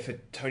motivator for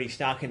Tony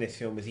Stark in this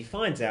film is he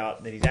finds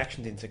out that his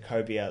actions in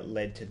Sokovia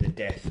led to the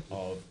death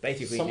of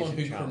basically someone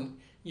his who child.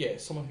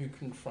 someone who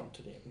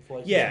confronted him,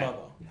 like Yeah. his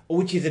mother.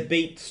 Which is a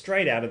beat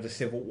straight out of the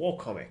Civil War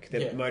comic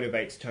that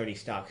motivates Tony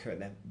Stark throughout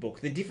that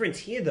book. The difference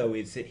here, though,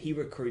 is that he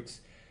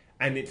recruits,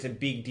 and it's a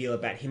big deal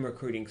about him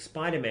recruiting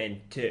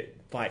Spider-Man to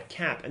fight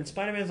Cap, and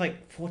Spider-Man's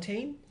like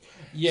 14?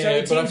 Yeah, so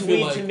it but seems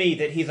weird to me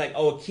that he's like,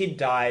 oh, a kid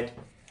died,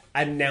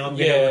 and now I'm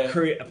going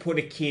to put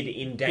a kid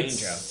in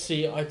danger. But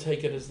see, I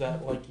take it as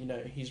that, like, you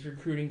know, he's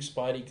recruiting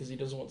Spidey because he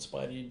doesn't want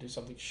Spidey to do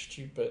something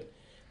stupid,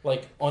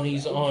 like, on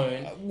his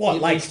own.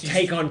 What, like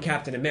take on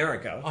Captain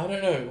America? I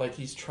don't know, like,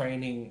 he's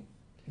training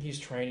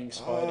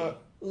Spidey.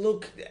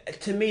 Look,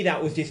 to me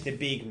that was just a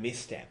big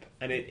misstep.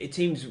 And it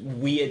seems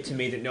weird to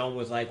me that no one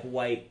was like,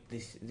 wait,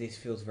 this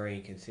feels very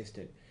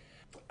inconsistent.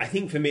 I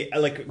think for me,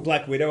 like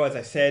Black Widow, as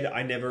I said,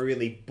 I never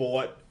really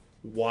bought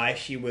why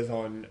she was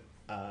on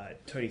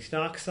Tony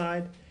Stark's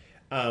side.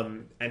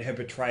 And her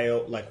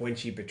betrayal, like when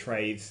she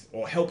betrays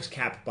or helps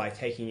Cap by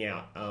taking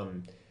out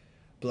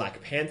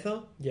Black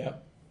Panther. Yeah.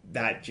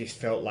 That just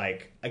felt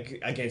like,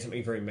 again,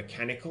 something very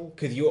mechanical.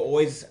 Because you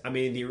always, I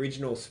mean, in the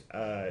original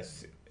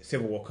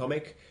Civil War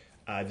comic,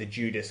 the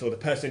Judas, or the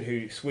person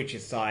who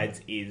switches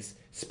sides, is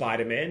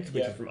Spider-Man,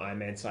 switches from Iron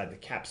Man's side to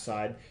Cap's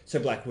side. So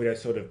Black Widow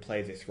sort of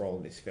plays this role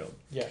in this film.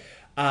 Yeah.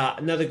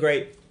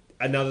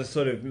 Another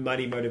sort of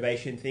muddy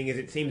motivation thing is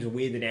it seems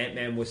weird that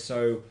Ant-Man was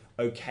so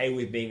okay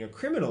with being a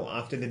criminal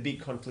after the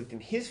big conflict in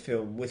his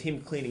film was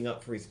him cleaning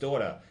up for his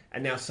daughter.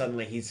 And now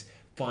suddenly he's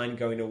fine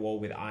going to war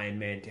with Iron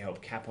Man to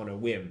help Cap on a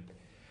whim.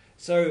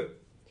 So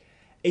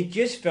it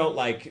just felt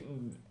like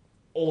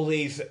all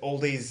these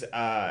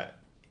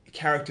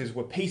characters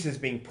were pieces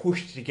being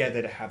pushed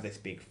together to have this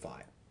big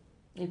fight.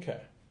 Okay.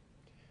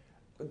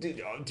 Do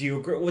you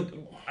agree?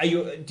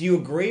 Do you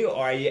agree,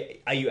 or are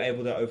you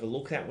able to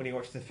overlook that when you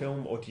watch the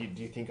film, or do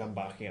you think I'm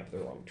barking up the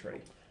wrong tree?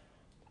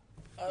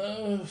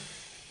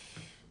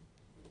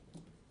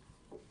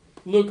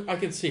 Look, I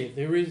can see it.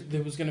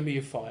 There was going to be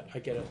a fight. I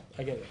get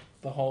it.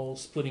 The whole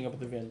splitting up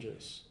of the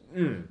Avengers.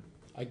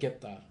 I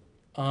get that.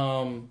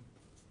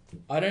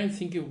 I don't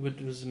think it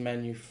was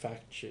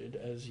manufactured,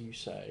 as you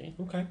say.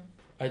 Okay.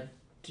 I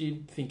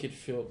did think it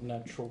felt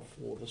natural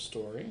for the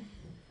story.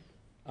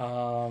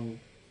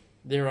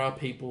 There are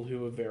people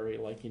who are very,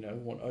 like, you know,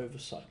 want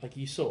oversight. Like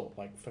you saw,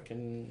 like,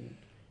 fucking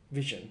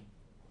Vision.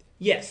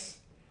 Yes.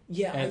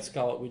 Yeah. And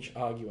Scarlet Witch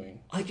arguing.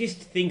 I just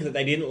think that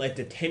they didn't let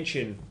the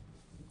tension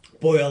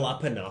boil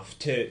up enough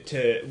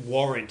to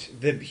warrant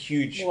the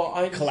huge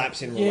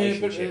collapse in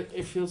relationship. But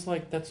it feels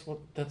like that's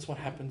what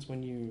happens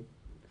when you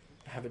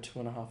have a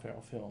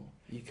 2.5-hour film.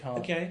 You can't.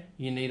 Okay.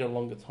 You need a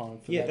longer time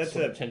for that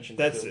sort of tension.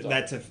 That's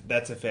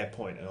a fair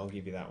point, and I'll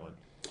give you that one.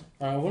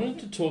 I wanted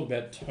to talk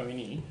about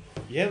Tony.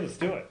 Yeah, let's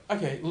do it.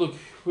 Okay, look,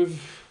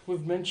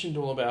 we've mentioned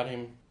all about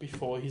him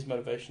before, his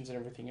motivations and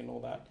everything and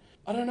all that.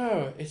 I don't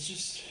know. It's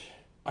just,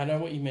 I know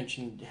what you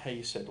mentioned. How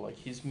you said,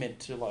 like, you meant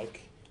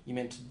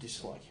to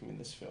dislike him in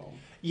this film.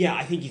 Yeah,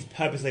 I think he's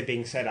purposely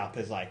being set up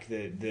as like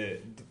the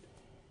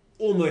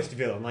almost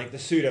villain, like the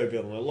pseudo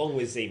villain, along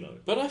with Zemo.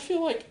 But I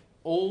feel like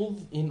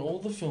in all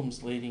the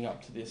films leading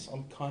up to this,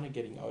 I'm kind of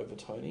getting over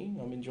Tony.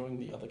 I'm enjoying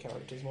the other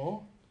characters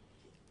more.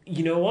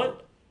 You know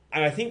what?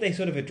 And I think they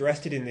sort of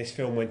addressed it in this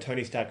film when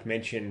Tony Stark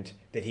mentioned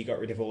that he got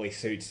rid of all his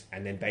suits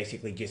and then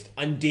basically just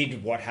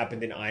undid what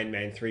happened in Iron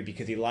Man 3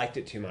 because he liked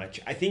it too much.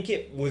 I think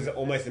it was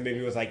almost the movie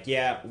was like,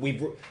 yeah,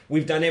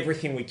 we've done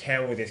everything we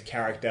can with this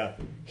character.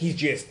 He's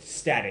just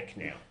static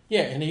now.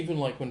 Yeah, and even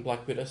like when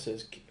Black Widow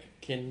says,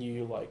 can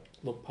you like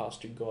look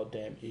past your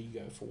goddamn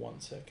ego for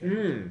 1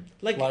 second?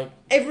 Like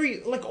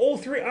all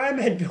 3 Iron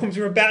Man films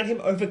are about him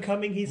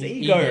overcoming his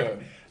ego.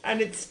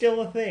 And it's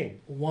still a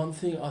thing. One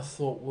thing I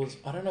thought was,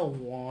 I don't know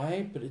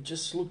why, but it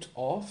just looked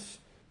off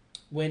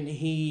when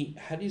he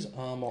had his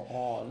armor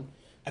on,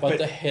 but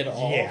the head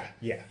off,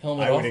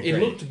 helmet off. It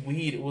looked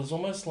weird. It was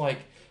almost like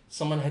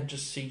someone had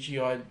just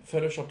CGI'd,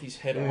 photoshopped his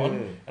head on,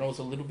 and it was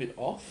a little bit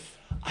off.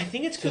 I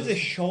think it's because his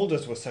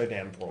shoulders were so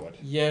damn broad.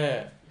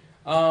 Yeah.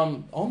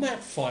 On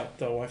that fight,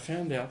 though, I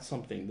found out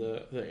something,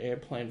 the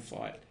airplane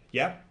fight.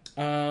 Yep.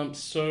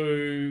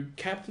 So,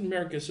 Captain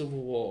America Civil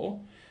War,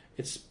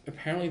 it's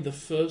apparently the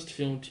first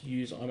film to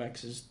use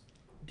IMAX's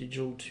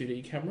digital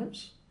 2D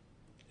cameras.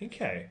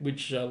 Okay.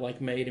 Which are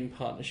made in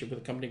partnership with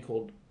a company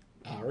called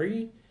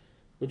Arri,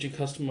 which are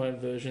customized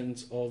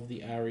versions of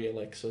the Arri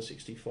Alexa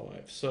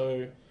 65.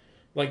 So,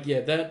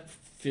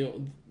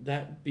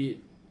 that bit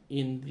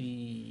in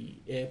the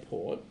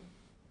airport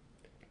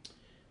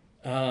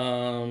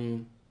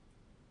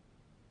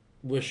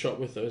were shot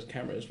with those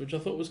cameras, which I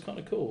thought was kind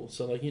of cool.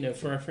 So,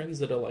 for our friends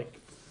that are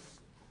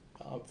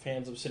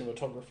fans of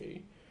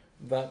cinematography,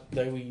 that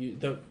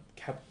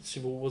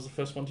Civil was the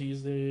first one to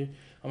use the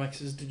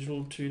IMAX's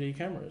digital 2D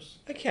cameras.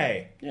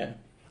 Okay. Yeah.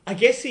 I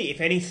guess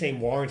if any scene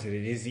warranted,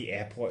 it is the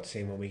airport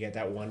scene when we get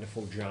that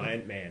wonderful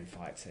giant man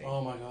fight scene.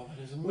 Oh my god, that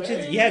is amazing! Which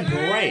is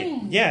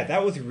great. Yeah,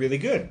 that was really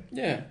good.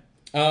 Yeah.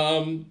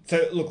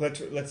 So look,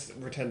 let's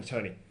return to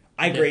Tony.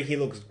 I agree. He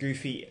looks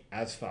goofy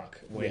as fuck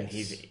when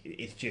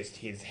it's just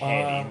his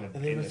head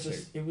in the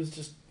suit. It was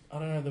just I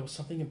don't know. There was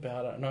something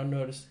about it, and I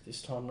noticed it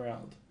this time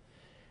round.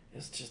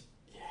 It's just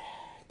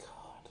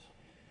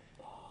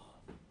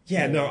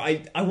Yeah, no,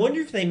 I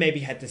wonder if they maybe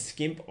had to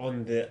skimp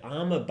on the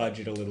armor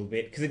budget a little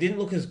bit, because it didn't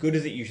look as good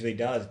as it usually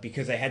does,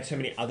 because they had so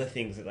many other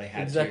things that they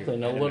had Exactly,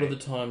 and a lot of the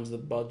times the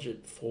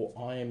budget for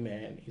Iron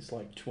Man is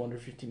like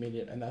 $250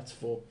 million, and that's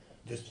for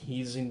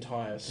his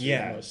entire suit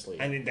mostly.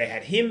 And then they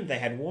had him, they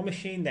had War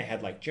Machine, they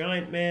had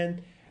Giant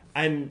Man,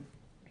 and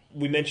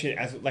we mentioned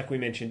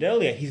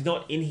earlier, he's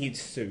not in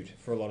his suit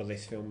for a lot of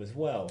this film as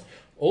well.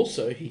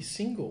 Also, he's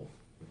single.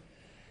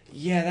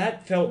 Yeah,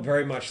 that felt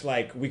very much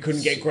like we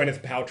couldn't get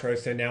Gwyneth Paltrow,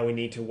 so now we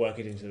need to work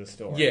it into the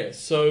story. Yeah,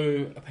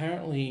 so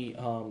apparently,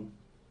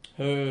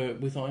 her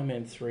with Iron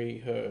Man 3,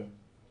 her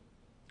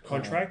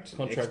contract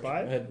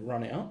expired? had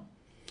run out.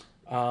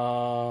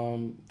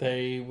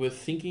 They were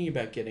thinking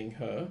about getting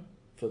her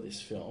for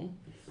this film,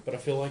 but I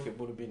feel like it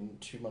would have been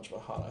too much of a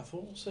hard. I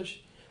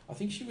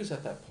think she was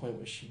at that point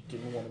where she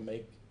didn't want to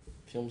make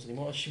films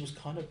anymore. She was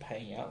kind of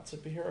paying out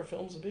superhero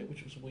films a bit,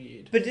 which was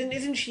weird. But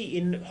isn't she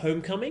in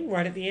Homecoming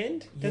right at the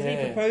end? Doesn't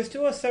he propose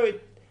to her? So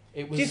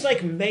it was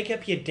just make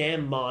up your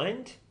damn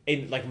mind.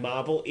 In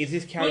Marvel, is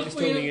this character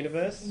still in the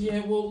universe? Yeah,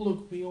 well,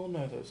 look, we all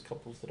know those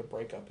couples that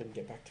break up and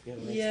get back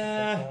together.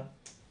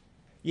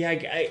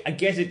 I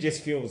guess it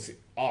just feels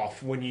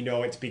off when you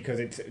know it's because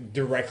it's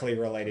directly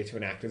related to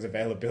an actor's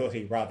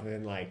availability rather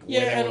than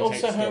and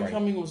also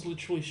Homecoming was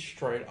literally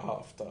straight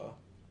after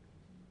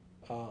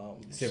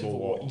Civil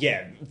War.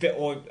 Yeah,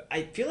 or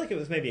I feel like it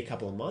was maybe a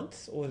couple of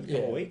months or a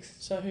couple of weeks.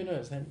 So who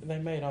knows? They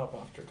made up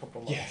after a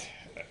couple of months.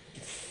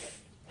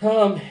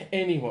 Yeah.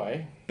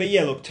 Anyway. But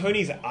yeah, look,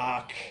 Tony's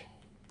arc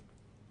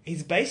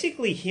is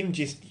basically him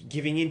just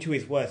giving into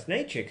his worst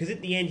nature, because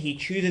at the end he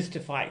chooses to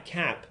fight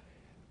Cap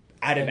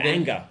out of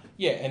anger.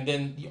 Yeah, and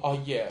then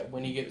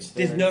when he gets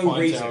there, there's no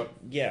reason.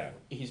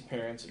 His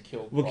parents are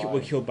killed. Were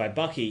killed by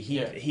Bucky.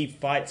 He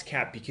fights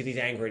Cap because he's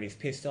angry and he's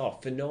pissed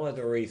off for no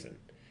other reason.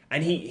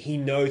 And he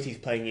knows he's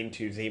playing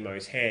into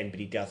Zemo's hand, but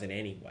he does it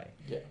anyway.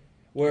 Yeah.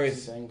 Whereas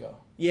his anger.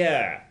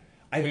 Yeah.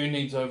 Who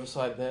needs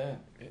oversight there?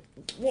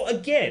 Well,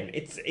 again,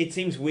 it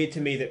seems weird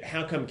to me that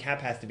how come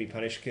Cap has to be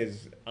punished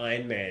because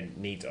Iron Man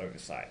needs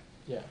oversight.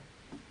 Yeah.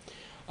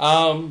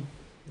 What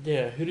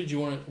did you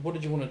want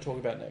to talk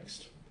about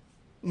next?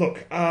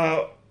 Look,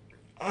 I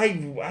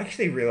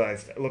actually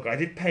realised, I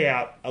did pay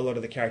out a lot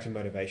of the character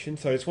motivation,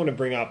 so I just want to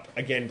bring up,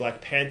 again,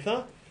 Black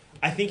Panther.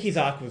 I think his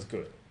arc was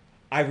good.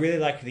 I really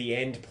like the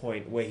end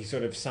point where he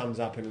sort of sums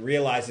up and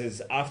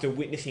realises after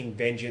witnessing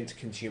Vengeance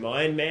consume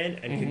Iron Man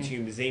and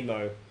consume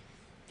Zemo,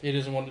 he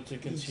doesn't want it to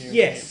consume.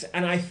 Yes,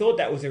 and I thought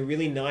that was a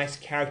really nice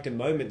character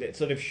moment that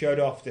sort of showed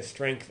off the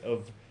strength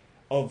of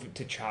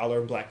T'Challa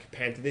and Black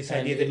Panther. This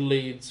idea that it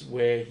leads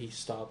where he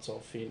starts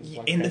off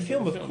in the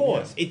film, of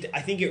course. Yeah.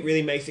 I think it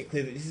really makes it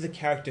clear that this is a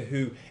character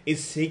who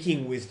is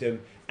seeking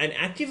wisdom and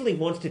actively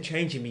wants to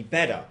change and be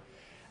better.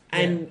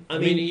 And I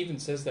mean, he even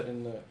says that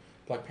in the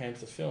Black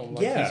Panther film.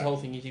 His whole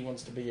thing is he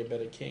wants to be a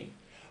better king.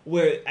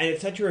 And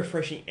it's such a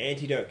refreshing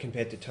antidote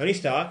compared to Tony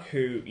Stark,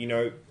 who,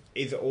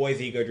 is always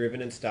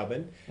ego-driven and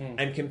stubborn,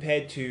 and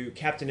compared to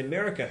Captain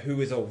America,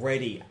 who is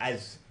already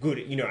as good,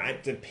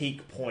 at the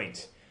peak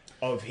point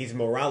of his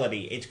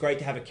morality. It's great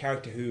to have a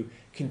character who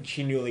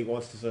continually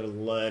wants to sort of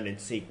learn and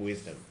seek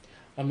wisdom.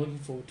 I'm looking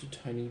forward to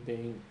Tony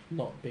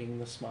not being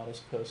the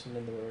smartest person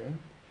in the room.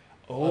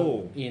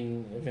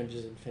 In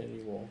Avengers: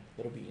 Infinity War,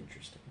 that'll be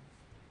interesting.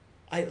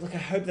 I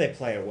hope they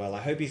play it well.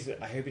 I hope he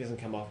doesn't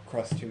come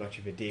across too much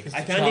of a dick.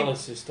 Because T'Challa's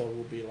sister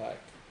will be like,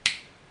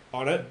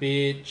 on it,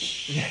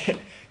 bitch.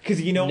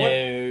 Because what?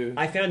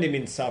 I found him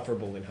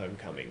insufferable in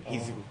Homecoming.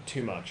 He's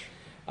too much.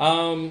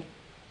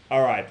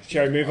 All right,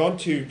 shall we move on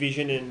to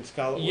Vision and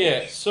Scarlet Witch?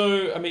 Yeah,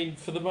 so, I mean,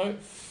 for the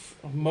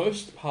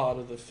most part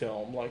of the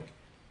film, like,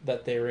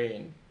 that they're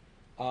in,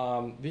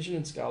 Vision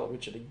and Scarlet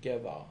Witch are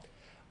together.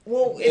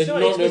 Well, it's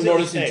not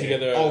explicitly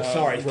together. Oh,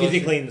 sorry,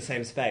 physically in the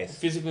same space.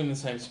 Physically in the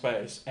same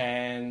space,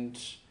 and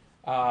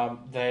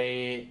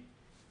they...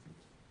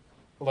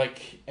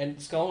 Like, and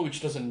Scarlet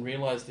Witch doesn't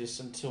realise this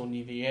until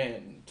near the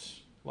end,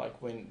 like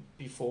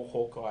before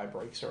Hawkeye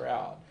breaks her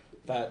out,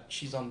 that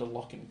she's under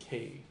lock and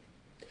key.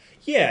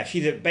 Yeah,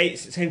 she's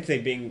essentially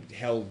being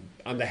held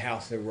under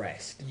house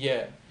arrest.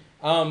 Yeah.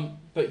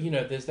 But, you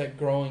know, there's that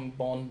growing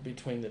bond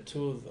between the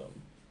two of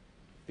them,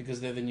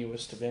 because they're the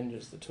newest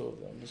Avengers, the two of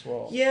them as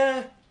well.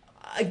 Yeah.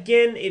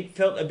 Again, it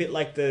felt a bit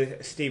like the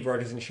Steve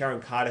Rogers and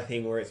Sharon Carter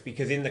thing, where it's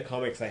because in the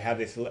comics they have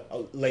this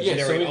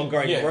legendary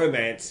ongoing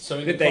romance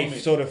that they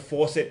sort of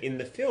force it in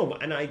the film.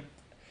 And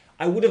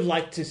I would have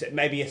liked to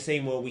maybe a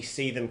scene where we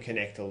see them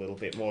connect a little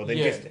bit more than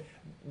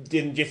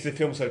just the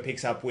film sort of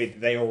picks up with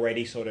they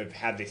already sort of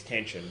have this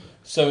tension.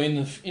 So in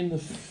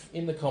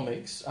the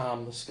comics,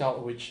 the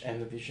Scarlet Witch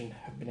and the Vision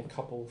have been a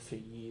couple for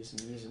years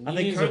and years and years. Are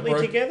they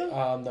currently together?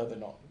 No, they're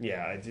not.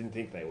 Yeah, I didn't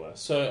think they were.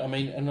 So I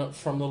mean, and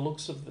from the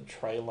looks of the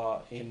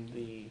trailer in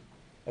the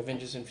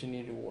Avengers: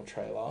 Infinity War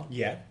trailer,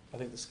 yeah, I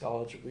think the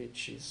Scarlet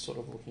Witch is sort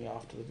of looking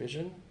after the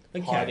Vision,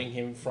 hiding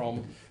him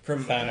from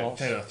Thanos.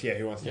 Thanos, yeah,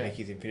 who wants to make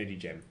his Infinity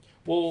Gem.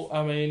 Well,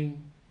 I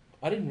mean,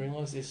 I didn't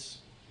realise this.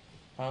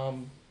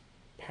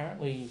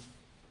 Apparently,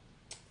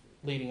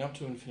 leading up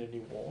to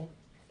Infinity War,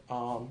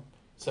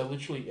 so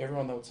literally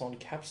everyone that's on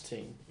Cap's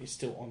team is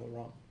still on the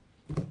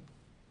run.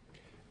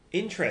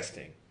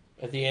 Interesting.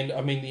 At the end,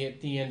 I mean, at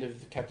the end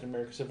of Captain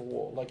America: Civil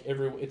War, like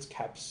it's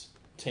Cap's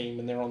team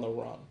and they're on the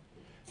run.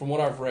 From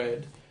what I've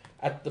read,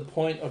 at the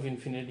point of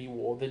Infinity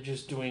War, they're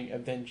just doing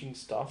avenging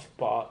stuff,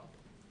 but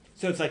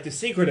so it's like the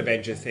Secret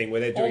Avengers thing where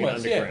they're doing it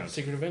underground. Yeah,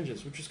 Secret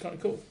Avengers, which is kind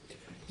of cool.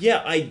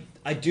 Yeah,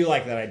 I do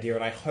like that idea,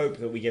 and I hope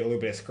that we get a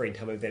little bit of screen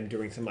time of them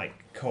doing some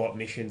like co-op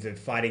missions of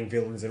fighting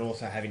villains and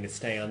also having to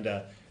stay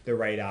under the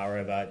radar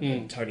of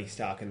Tony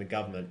Stark and the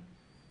government.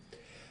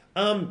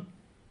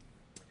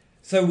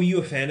 So were you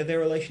a fan of their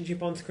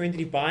relationship on screen?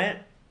 Did you buy it?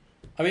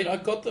 I mean, I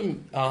got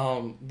them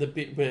the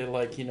bit where,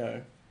 like, you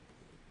know,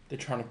 they're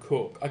trying to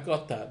cook. I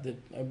got that,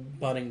 a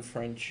budding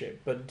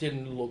friendship, but it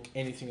didn't look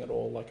anything at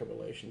all like a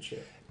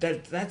relationship.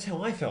 That's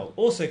how I felt.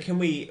 Also,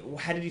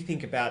 how did you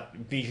think about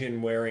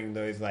Vision wearing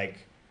those,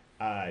 like,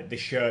 the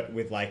shirt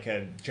with, like,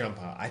 a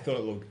jumper? I thought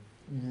it looked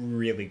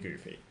really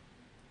goofy.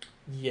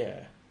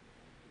 Yeah.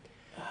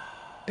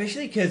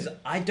 Especially because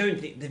I don't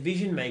think the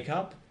Vision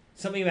makeup,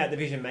 something about the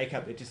Vision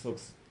makeup, it just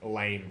looks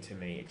lame to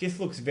me. It just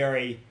looks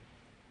very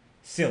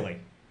silly.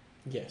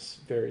 Yes,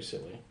 very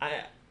silly.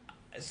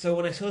 So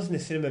when I saw this in the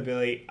cinema,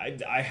 Billy,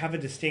 I have a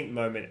distinct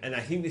moment, and I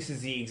think this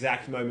is the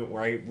exact moment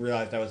where I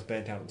realised I was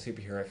burnt out on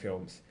superhero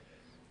films.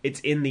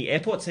 It's in the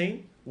airport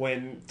scene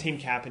when Team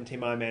Cap and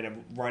Team Iron Man are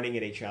running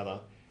at each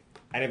other,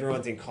 and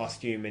everyone's in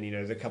costume, and, you know,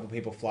 there's a couple of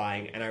people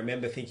flying, and I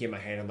remember thinking in my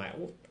head, I'm like,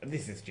 well,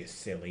 this is just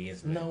silly,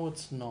 isn't it? No,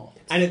 it's not.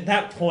 And at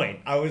that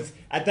point,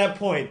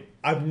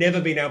 I've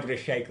never been able to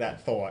shake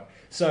that thought.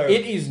 So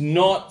it is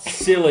not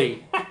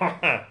silly.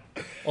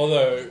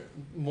 Although,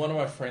 one of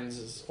my friends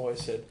has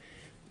always said,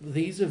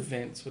 these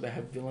events where they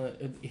have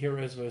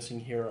heroes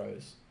versus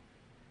heroes,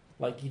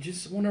 like, you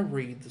just want to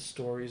read the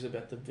stories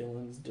about the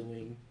villains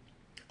doing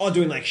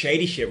like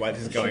shady shit while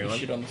this is going on.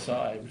 Shit on the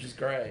side, which is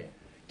great.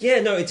 Yeah,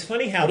 no, it's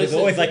funny how there's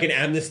always like an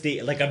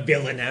amnesty, like a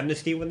villain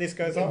amnesty when this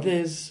goes on.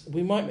 There's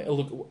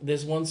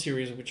one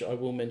series which I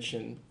will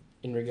mention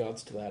in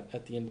regards to that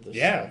at the end of the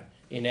show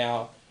in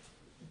our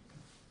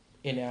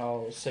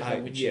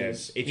segment, which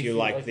is if you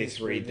like this,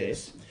 read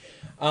this.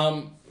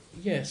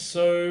 Yeah,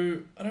 so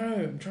I don't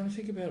know. I'm trying to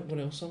think about what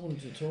else I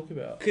wanted to talk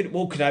about.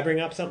 Could I bring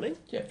up something?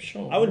 Yeah,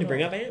 sure. I wanted to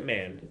bring up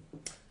Ant-Man.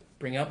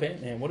 Bring up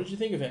Ant-Man. What did you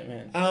think of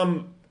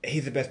Ant-Man?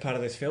 He's the best part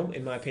of this film,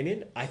 in my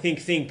opinion. I think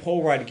seeing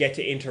Paul Rudd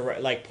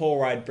Paul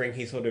Rudd bring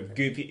his sort of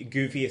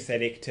goofy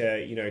aesthetic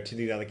to, you know, to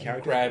these other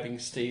characters, grabbing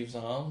Steve's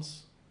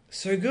arms.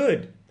 So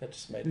good. That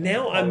just made.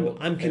 Now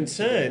I'm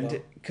concerned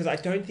because I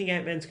don't think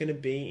Ant-Man's going to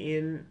be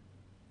in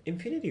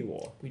Infinity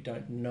War. We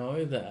don't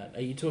know that.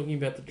 Are you talking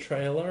about the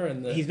trailer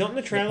and the? He's not in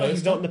the trailer.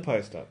 He's not in the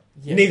poster.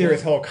 Yeah, neither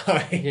is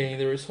Hawkeye. Yeah,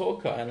 neither is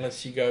Hawkeye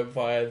unless you go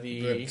via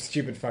the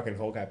stupid fucking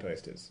Hawkeye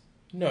posters.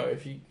 No,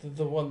 if you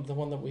the one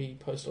that we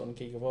posted on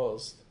Geek of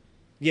Oz.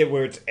 Yeah,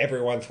 where it's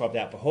everyone swapped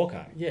out for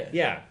Hawkeye.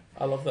 Yeah.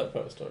 I love that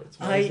poster. It's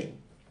amazing.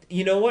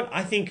 You know what?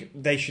 I think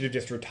they should have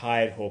just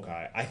retired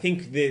Hawkeye. I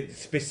think the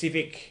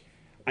specific.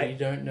 We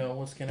don't know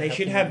what's going to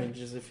happen in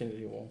Avengers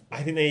Infinity War.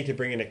 I think they need to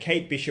bring in a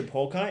Kate Bishop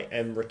Hawkeye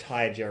and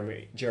retire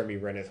Jeremy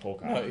Renner's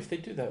Hawkeye. No, if they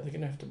do that, they're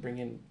going to have to bring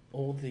in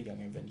all the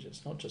young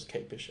Avengers, not just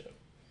Kate Bishop.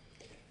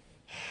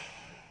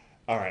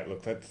 All right,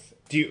 look,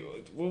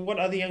 what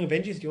other young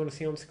Avengers do you want to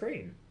see on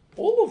screen?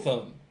 All of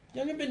them.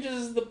 Young Avengers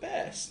is the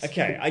best.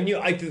 Okay,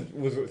 I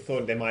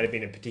thought there might have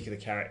been a particular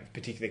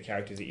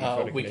characters that you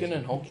thought of. Wiccan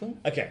and Hulkling?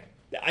 Okay,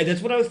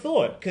 that's what I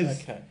thought,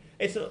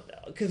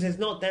 because there's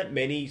not that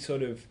many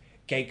sort of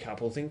gay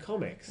couples in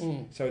comics.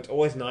 So it's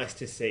always nice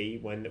to see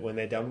when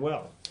they're done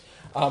well.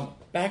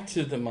 Back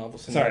to the Marvel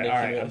Cinematic Sorry, all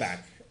right, Universe. I'm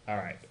back. All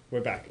right,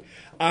 we're back.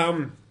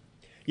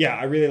 Yeah,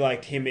 I really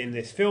liked him in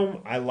this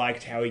film. I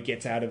liked how he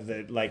gets out of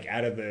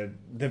the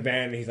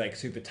van and he's like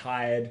super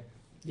tired.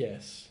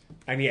 Yes.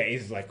 And yeah,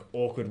 he's like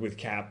awkward with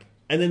Cap.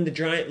 And then the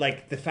giant,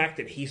 like the fact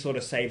that he sort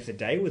of saves the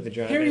day with the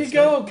giant. Here man you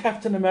stuff. go,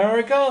 Captain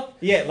America.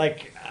 Yeah,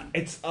 like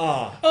it's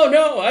Oh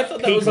no, I thought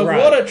that Peak was a Rudd.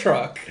 water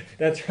truck.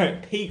 That's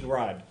right, peak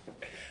Rudd.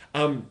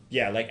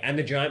 Yeah, like and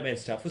the giant man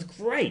stuff was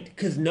great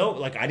because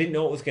I didn't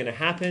know it was going to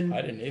happen.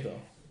 I didn't either.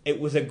 It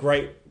was a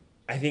great.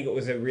 I think it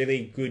was a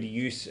really good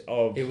use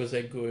of. It was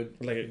a good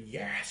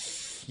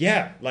yes.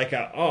 Yeah,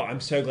 I'm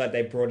so glad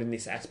they brought in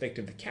this aspect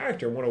of the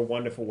character, and what a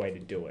wonderful way to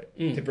do it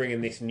to bring in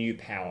this new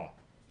power.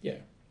 Yeah,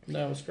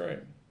 no, it was great.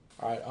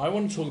 All right, I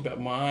want to talk about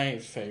my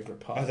favorite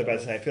part. I was about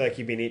to say, I feel like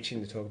you've been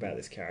itching to talk about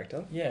this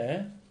character.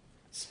 Yeah,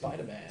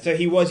 Spider-Man. So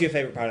he was your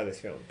favorite part of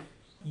this film.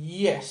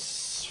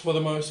 Yes, for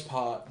the most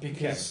part,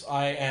 because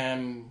I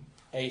am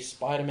a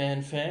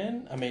Spider-Man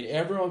fan. I mean,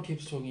 everyone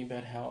keeps talking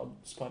about how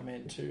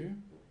Spider-Man 2,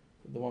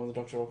 the one with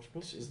the Dr.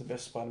 Octopus, is the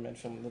best Spider-Man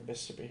film and the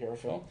best superhero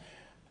film.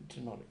 I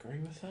do not agree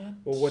with that.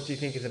 Well, what do you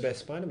think is the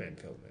best Spider-Man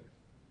film then?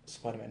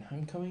 Spider-Man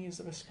Homecoming is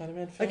the best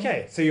Spider-Man film.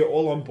 Okay, so you're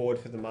all on board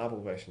for the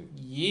Marvel version.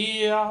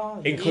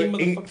 Yeah.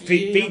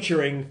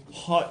 Featuring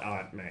hot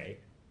Aunt May,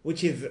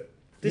 which is...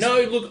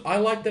 No, look, I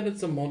like that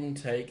it's a modern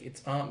take.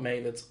 It's Aunt May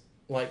that's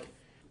like...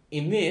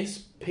 In this,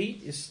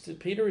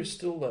 Peter is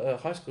still a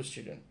high school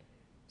student.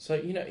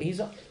 So, he's...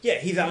 Yeah,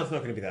 his aunt's not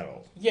going to be that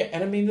old. Yeah,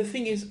 and I mean, the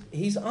thing is,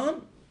 his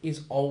aunt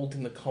is old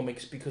in the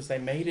comics because they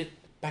made it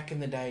back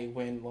in the day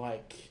when,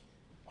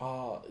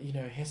 he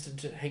has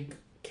to take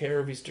care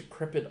of his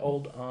decrepit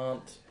old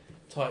aunt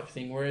type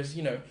thing. Whereas,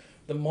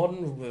 the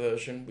modern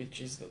version, which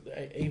is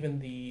even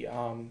the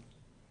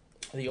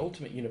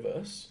Ultimate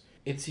Universe,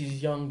 it's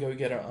his young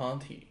go-getter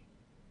auntie.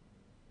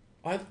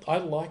 I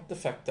like the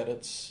fact that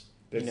it's,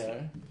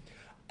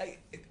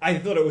 I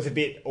thought it was a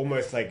bit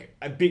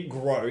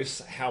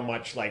gross how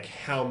much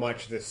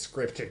the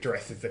script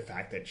addresses the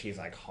fact that she's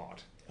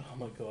hot. Oh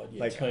my god,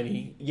 yeah,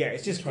 Tony. Yeah,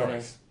 it's just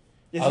gross.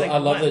 It's I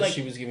love that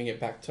she was giving it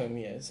back to him.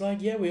 Yeah, it's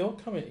we all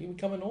come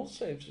in all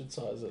shapes and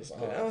sizes.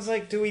 I was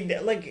like,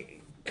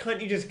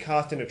 can't you just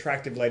cast an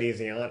attractive lady as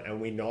the aunt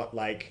and we not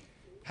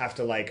have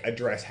to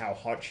address how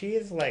hot she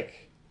is?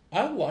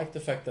 I like the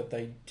fact that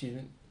they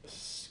didn't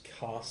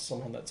cast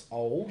someone that's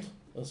old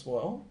as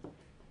well.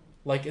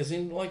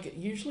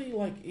 Usually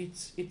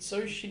it's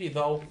so shitty.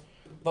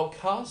 They'll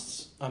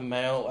cast a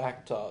male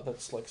actor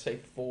that's say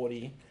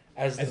 40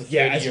 as the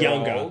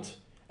 30-year-old.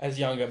 As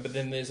younger, but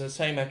then there's the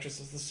same actress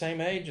that's the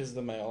same age as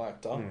the male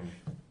actor,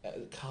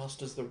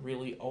 cast as the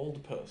really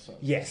old person.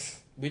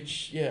 Yes.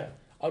 Which,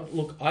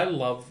 I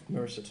love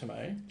Marissa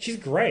Tomei. She's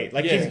great.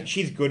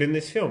 She's good in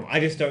this film. I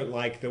just don't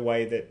like the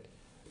way that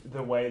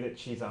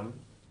she's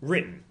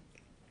written.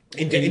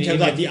 In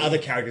terms of the other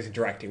characters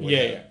interacting with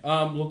her.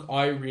 Yeah.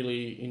 I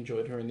really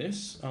enjoyed her in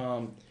this.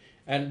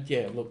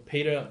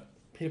 Peter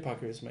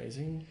Parker is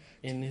amazing.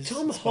 In this,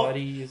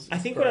 Spidey is I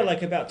think great. what I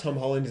like about Tom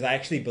Holland is I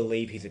actually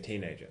believe he's a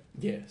teenager.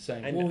 Yeah,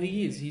 same. And,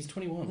 he is. He's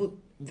 21.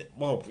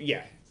 Well,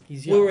 yeah.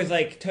 He's young. Whereas,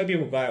 Tobey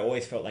Maguire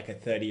always felt like a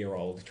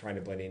 30-year-old trying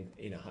to blend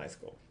in a high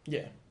school.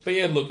 Yeah. But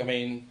yeah, look, I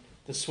mean,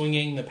 the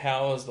swinging, the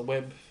powers, the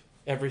web,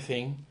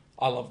 everything,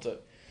 I loved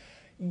it.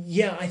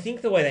 Yeah, I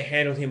think the way they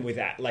handled him with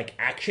that,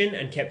 action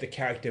and kept the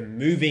character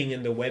moving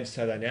and the web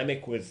so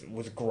dynamic was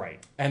great.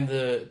 And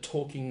the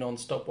talking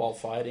non-stop while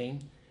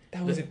fighting...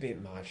 That was a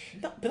bit much.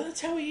 No, but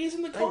that's how he is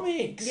in the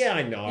comics. Yeah,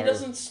 I know. He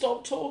doesn't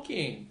stop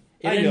talking.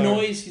 It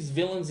annoys his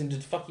villains into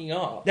fucking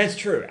up. That's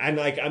true. And,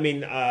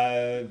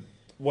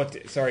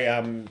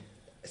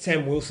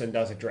 Sam Wilson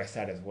does address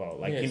that as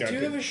well. Do you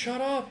ever shut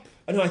up?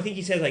 Oh, no, I think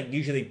he says,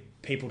 usually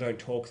people don't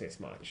talk this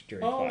much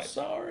during fights.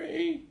 Oh,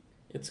 sorry.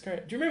 It's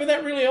great. Do you remember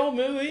that really old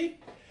movie?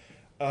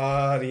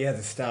 The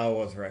Star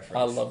Wars reference.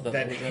 I love that.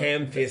 That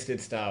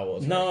ham-fisted Star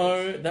Wars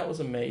reference. That was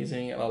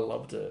amazing, and I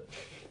loved it.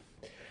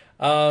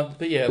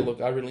 But yeah, look,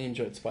 I really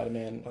enjoyed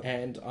Spider-Man,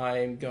 and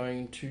I'm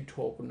going to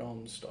talk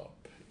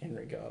non-stop in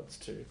regards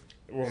to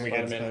when we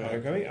get to Spider-Man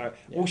Homecoming. Yeah.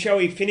 Well, shall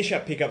we finish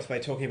up pickups by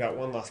talking about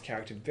one last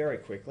character very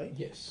quickly?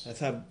 Yes.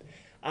 That's I'm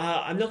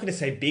not going to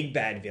say big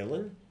bad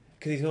villain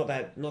because he's not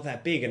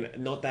that big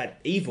and not that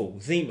evil.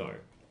 Zemo.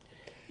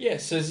 Yeah,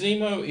 so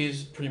Zemo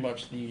is pretty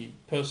much the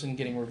person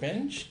getting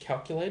revenge,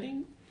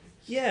 calculating.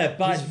 Yeah,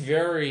 but... He's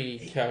very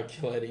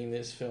calculating in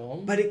this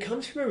film. But it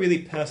comes from a really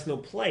personal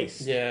place.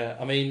 Yeah,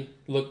 I mean,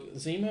 look,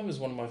 Zemo is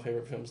one of my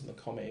favourite films in the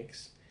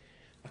comics.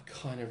 I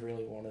kind of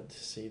really wanted to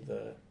see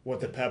the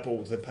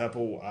purple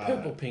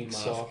pink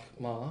mask. sock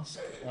mask.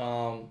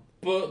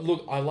 But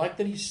look, I like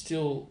that he's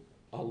still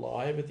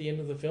alive at the end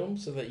of the film,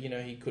 so that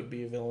he could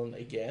be a villain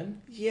again.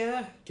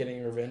 Yeah,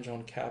 getting revenge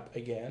on Cap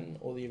again,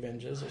 or the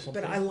Avengers, or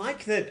something. But I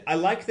like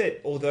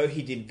that. Although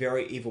he did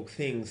very evil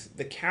things,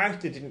 the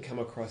character didn't come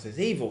across as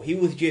evil. He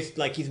was just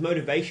his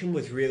motivation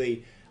was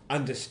really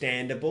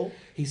understandable.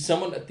 He's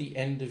someone at the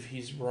end of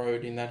his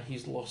road in that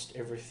he's lost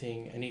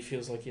everything and he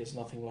feels like he has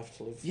nothing left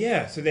to live for.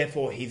 Yeah, so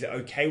therefore he's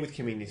okay with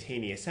committing this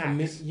heinous act.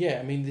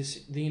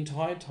 The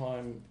entire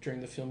time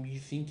during the film, you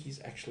think he's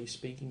actually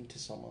speaking to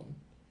someone.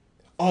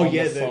 Oh, on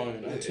yeah, the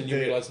phone until you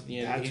realise at the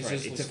end that's he's right.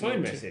 just It's a listening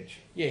phone to- message.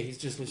 Yeah, he's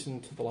just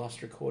listening to the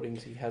last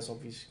recordings he has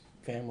of his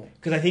family.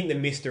 Because I think the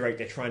misdirect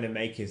they're trying to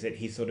make is that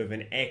he's sort of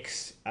an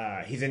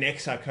he's an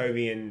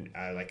ex-Sarkovian,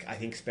 I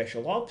think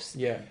special ops.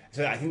 Yeah,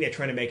 So I think they're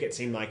trying to make it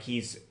seem like he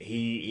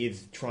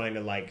is trying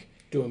to like...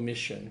 do a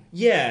mission.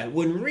 Yeah,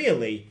 when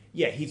really,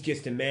 he's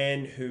just a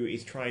man who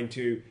is trying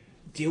to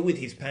deal with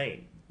his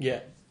pain.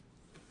 Yeah,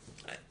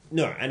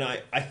 No, and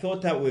I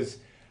thought that was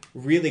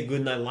really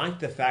good, and I liked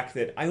the fact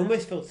that I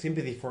almost felt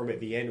sympathy for him at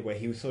the end where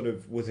he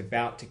was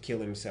about to kill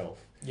himself.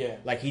 yeah.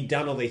 Like, he'd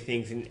done all these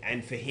things,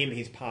 and for him,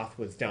 his path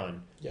was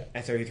done. Yeah.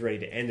 And so he's ready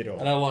to end it all.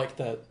 And I like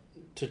that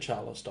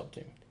T'Challa stopped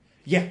him.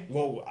 Yeah,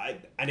 well,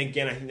 and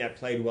again, I think that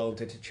played well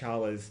into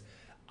T'Challa's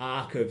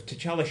arc of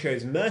T'Challa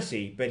shows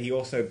mercy, but he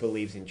also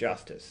believes in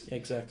justice.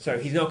 Exactly. So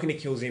he's not going to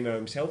kill Zemo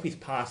himself. He's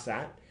past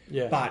that.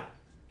 Yeah. But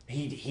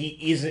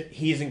he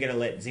isn't going to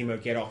let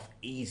Zemo get off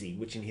easy,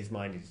 which in his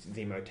mind is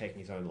Zemo taking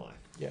his own life.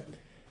 Yeah.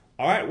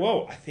 All right.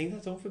 Well, I think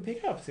that's all for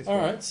pickups. All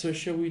right. So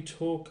shall we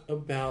talk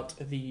about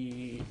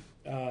the?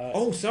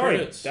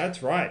 Credits?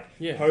 That's right.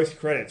 Yeah. Post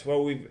credits. Well,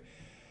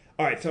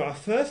 all right. So our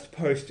first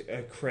post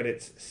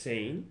credits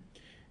scene.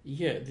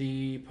 Yeah,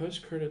 the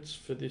post credits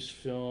for this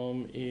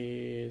film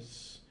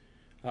is,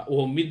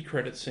 mid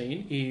credit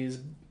scene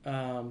is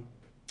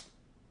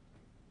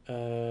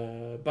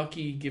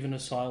Bucky given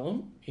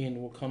asylum in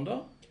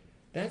Wakanda.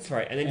 That's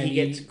right, and then And he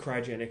gets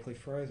cryogenically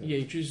frozen. Yeah,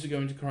 he chooses to go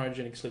into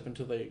cryogenic sleep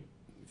until they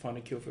find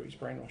a cure for his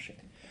brainwashing.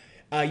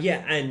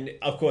 And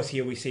of course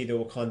here we see the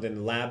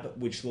Wakandan lab,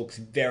 which looks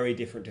very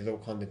different to the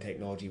Wakandan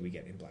technology we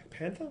get in Black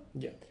Panther.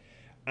 Yeah.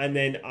 And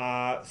then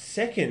our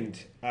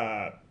second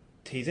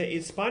teaser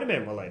is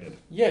Spider-Man related.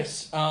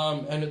 Yes,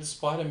 and it's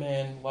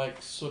Spider-Man,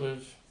 like, sort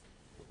of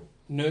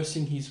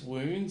nursing his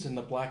wounds and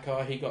the black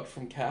eye he got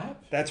from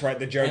Cap. That's right,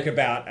 the joke And-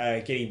 about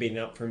getting beaten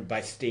up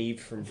by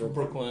Steve from From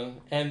Brooklyn.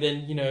 And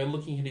then,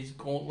 looking at his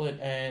gauntlet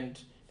and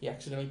he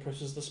accidentally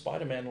presses the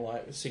Spider-Man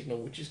light signal,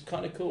 which is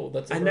kind of cool.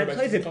 That's a And that throwback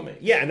plays to a the comic.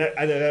 yeah, and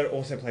that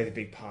also plays a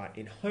big part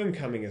in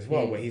Homecoming as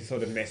well, where he's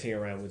sort of messing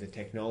around with the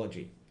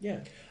technology.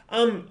 Yeah.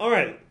 All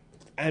right,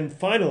 and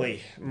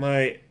finally,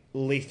 my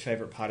least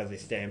favorite part of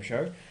this damn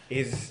show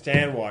is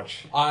Stan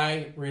Watch.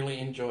 I really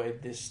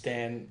enjoyed this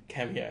Stan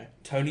cameo.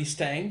 Tony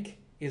Stank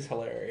is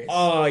hilarious.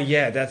 Oh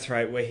yeah, that's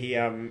right. Where he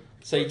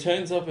So he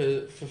turns up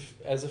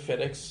as a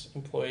FedEx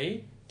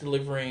employee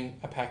delivering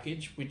a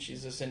package, which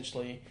is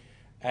essentially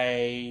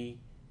a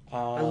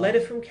letter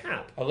from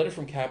Cap, a letter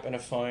from Cap and a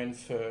phone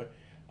for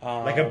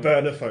like a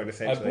burner phone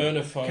essentially. a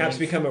burner phone. Cap's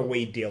become a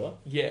weed dealer.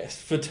 Yes,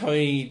 for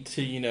Tony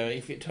to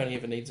if Tony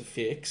ever needs a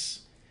fix,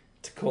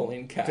 to call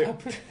in Cap.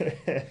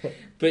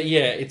 But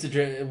yeah,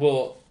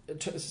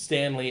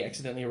 Stanley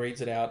accidentally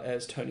reads it out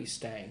as Tony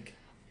Stank.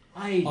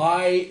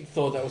 I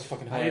thought that was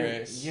fucking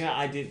hilarious.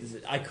 I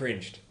did. I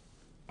cringed.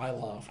 I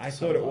laughed. I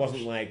so thought it much.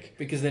 wasn't like.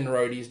 Because then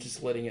Rhodey's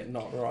just letting it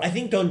not right. I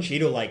think Don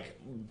Cheadle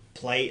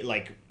played Don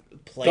it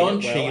well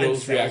and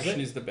Cheadle's sells reaction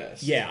it. is the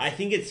best. Yeah, I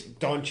think it's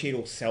Don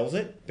Cheadle sells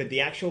it, but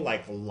the actual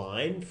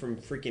line from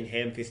freaking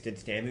ham-fisted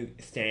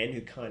Stan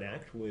who can't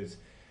act was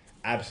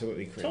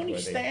absolutely cringeworthy. Tony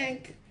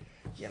Stank.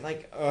 Yeah,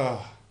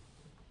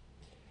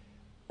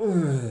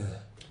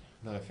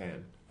 not a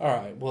fan. All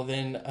right, well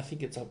then I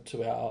think it's up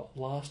to our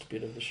last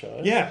bit of the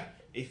show. Yeah,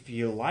 if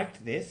you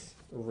liked this,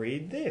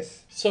 read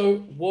this. So,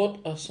 what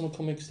are some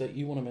comics that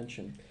you want to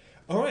mention?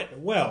 All right,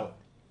 well,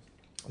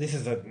 this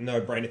is a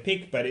no-brainer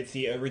pick, but it's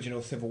the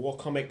original Civil War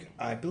comic,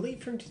 I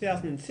believe from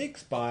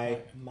 2006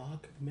 by...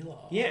 Mark Miller.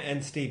 Yeah,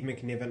 and Steve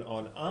McNiven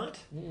on art.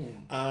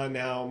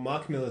 Now,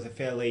 Mark Miller's a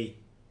fairly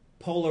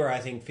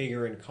polarizing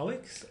figure in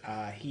comics.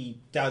 He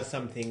does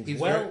some things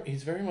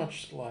he's very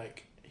much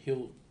like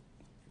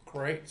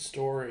great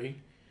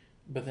story,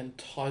 but then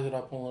ties it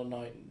up on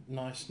a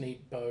nice,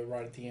 neat bow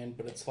right at the end.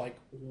 But it's like,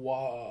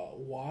 why?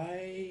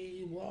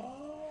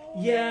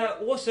 Yeah.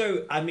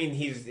 Also, I mean,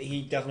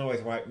 he doesn't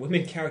always write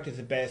women characters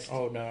the best.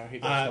 Oh no, he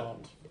does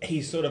not.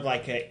 He's sort of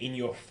like a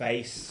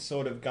in-your-face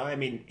sort of guy. I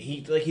mean,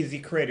 he's the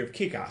creator of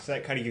Kick-Ass, so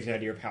that kind of gives you an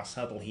idea of how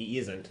subtle he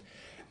isn't.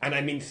 And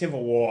I mean,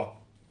 Civil War,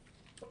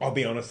 I'll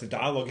be honest, the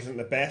dialogue isn't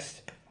the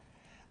best,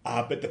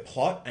 but the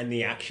plot and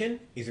the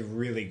action is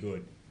really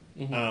good.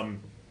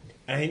 And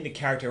I think the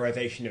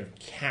characterization of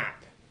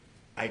Cap,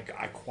 I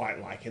quite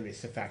like in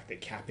this. The fact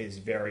that Cap is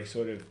very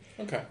sort of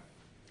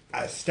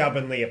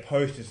stubbornly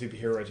opposed to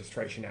Superhero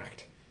Registration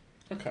Act.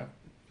 Okay.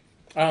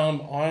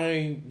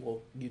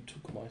 You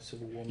took my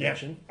Civil War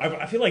mention.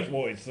 I feel like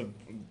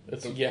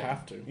you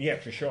have to. Yeah,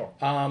 for sure.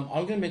 I'm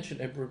going to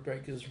mention Ed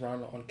Brubaker's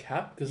run on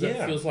Cap because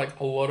it feels like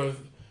a lot of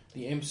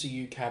the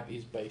MCU Cap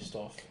is based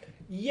off.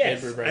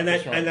 Yes, Ed and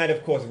Brubaker's run. that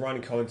of course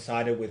run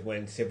coincided with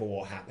when Civil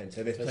War happened,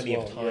 so there's plenty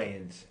of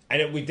tie-ins. Yeah.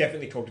 And we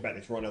definitely talked about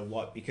this run a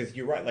lot because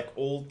you're right, like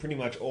pretty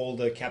much all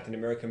the Captain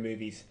America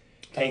movies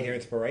take their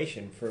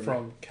inspiration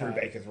from Cat.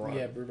 Brubaker's run.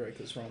 Yeah,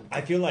 Brubaker's run.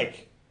 I feel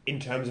like in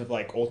terms of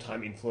like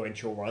all-time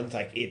influential runs,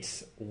 like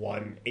it's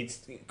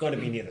got to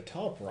be near the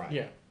top, right?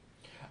 Yeah.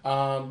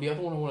 The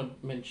other one I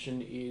want to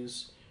mention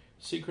is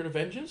Secret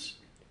Avengers.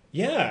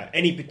 Yeah.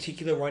 Any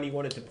particular run you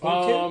wanted to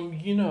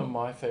point to? You know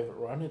my favourite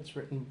run. It's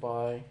written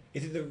by...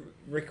 Is it the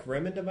Rick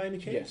Remender by any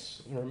chance?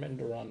 Yes,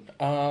 Remender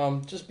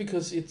run. Just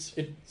because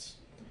it's...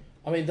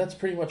 I mean, that's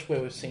pretty much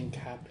where we've seen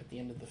Cap at the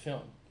end of the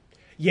film.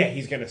 Yeah,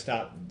 he's going to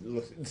start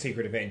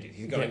Secret Avengers.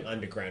 He's going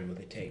underground with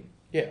a team.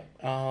 Yeah.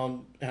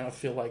 And I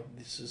feel like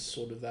this is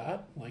sort of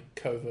that, like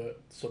covert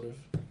sort of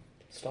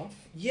stuff.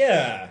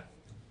 Yeah.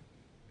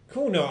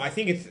 Cool. No, I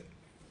think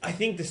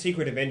the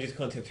Secret Avengers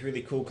concept's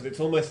really cool because it's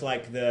almost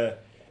like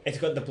it's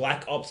got the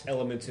Black Ops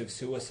elements of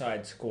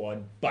Suicide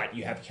Squad, but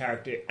you have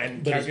characters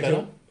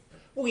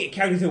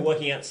who are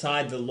working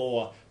outside the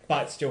law,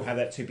 but still have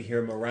that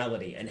superhero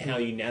morality and how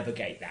you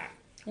navigate that.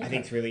 Okay. I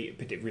think it's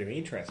really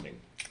interesting.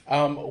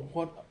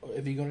 What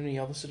have you got? Any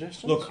other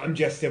suggestions? Look, I'm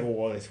just Civil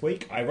War this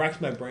week. I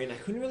racked my brain. I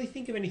couldn't really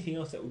think of anything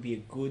else that would be a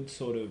good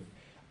sort of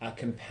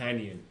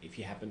companion if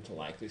you happen to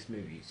like this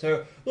movie.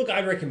 So, look,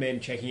 I'd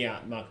recommend checking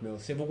out Mark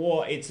Millar's Civil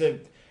War. It's a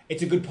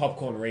good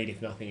popcorn read,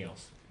 if nothing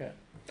else. Yeah.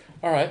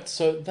 All right.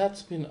 So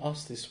that's been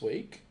us this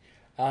week.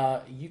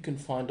 You can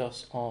find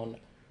us on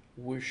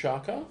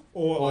Wooshaka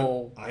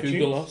or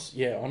Google us.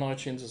 Yeah, on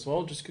iTunes as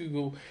well. Just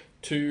Google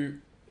To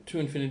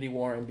Infinity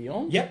War and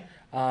Beyond. Yep.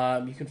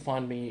 You can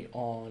find me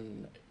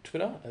on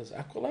Twitter as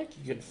Aqualake.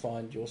 You can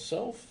find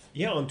yourself.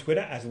 Yeah, on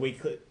Twitter as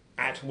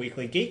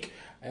Weekly Geek.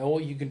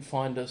 Or you can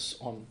find us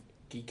on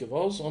Geek of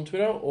Oz on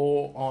Twitter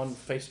or on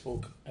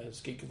Facebook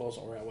as Geek of Oz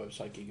or our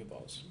website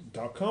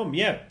geekofoz.com. .com.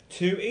 Yeah,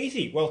 too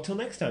easy. Well, till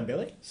next time,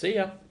 Billy. See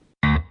ya.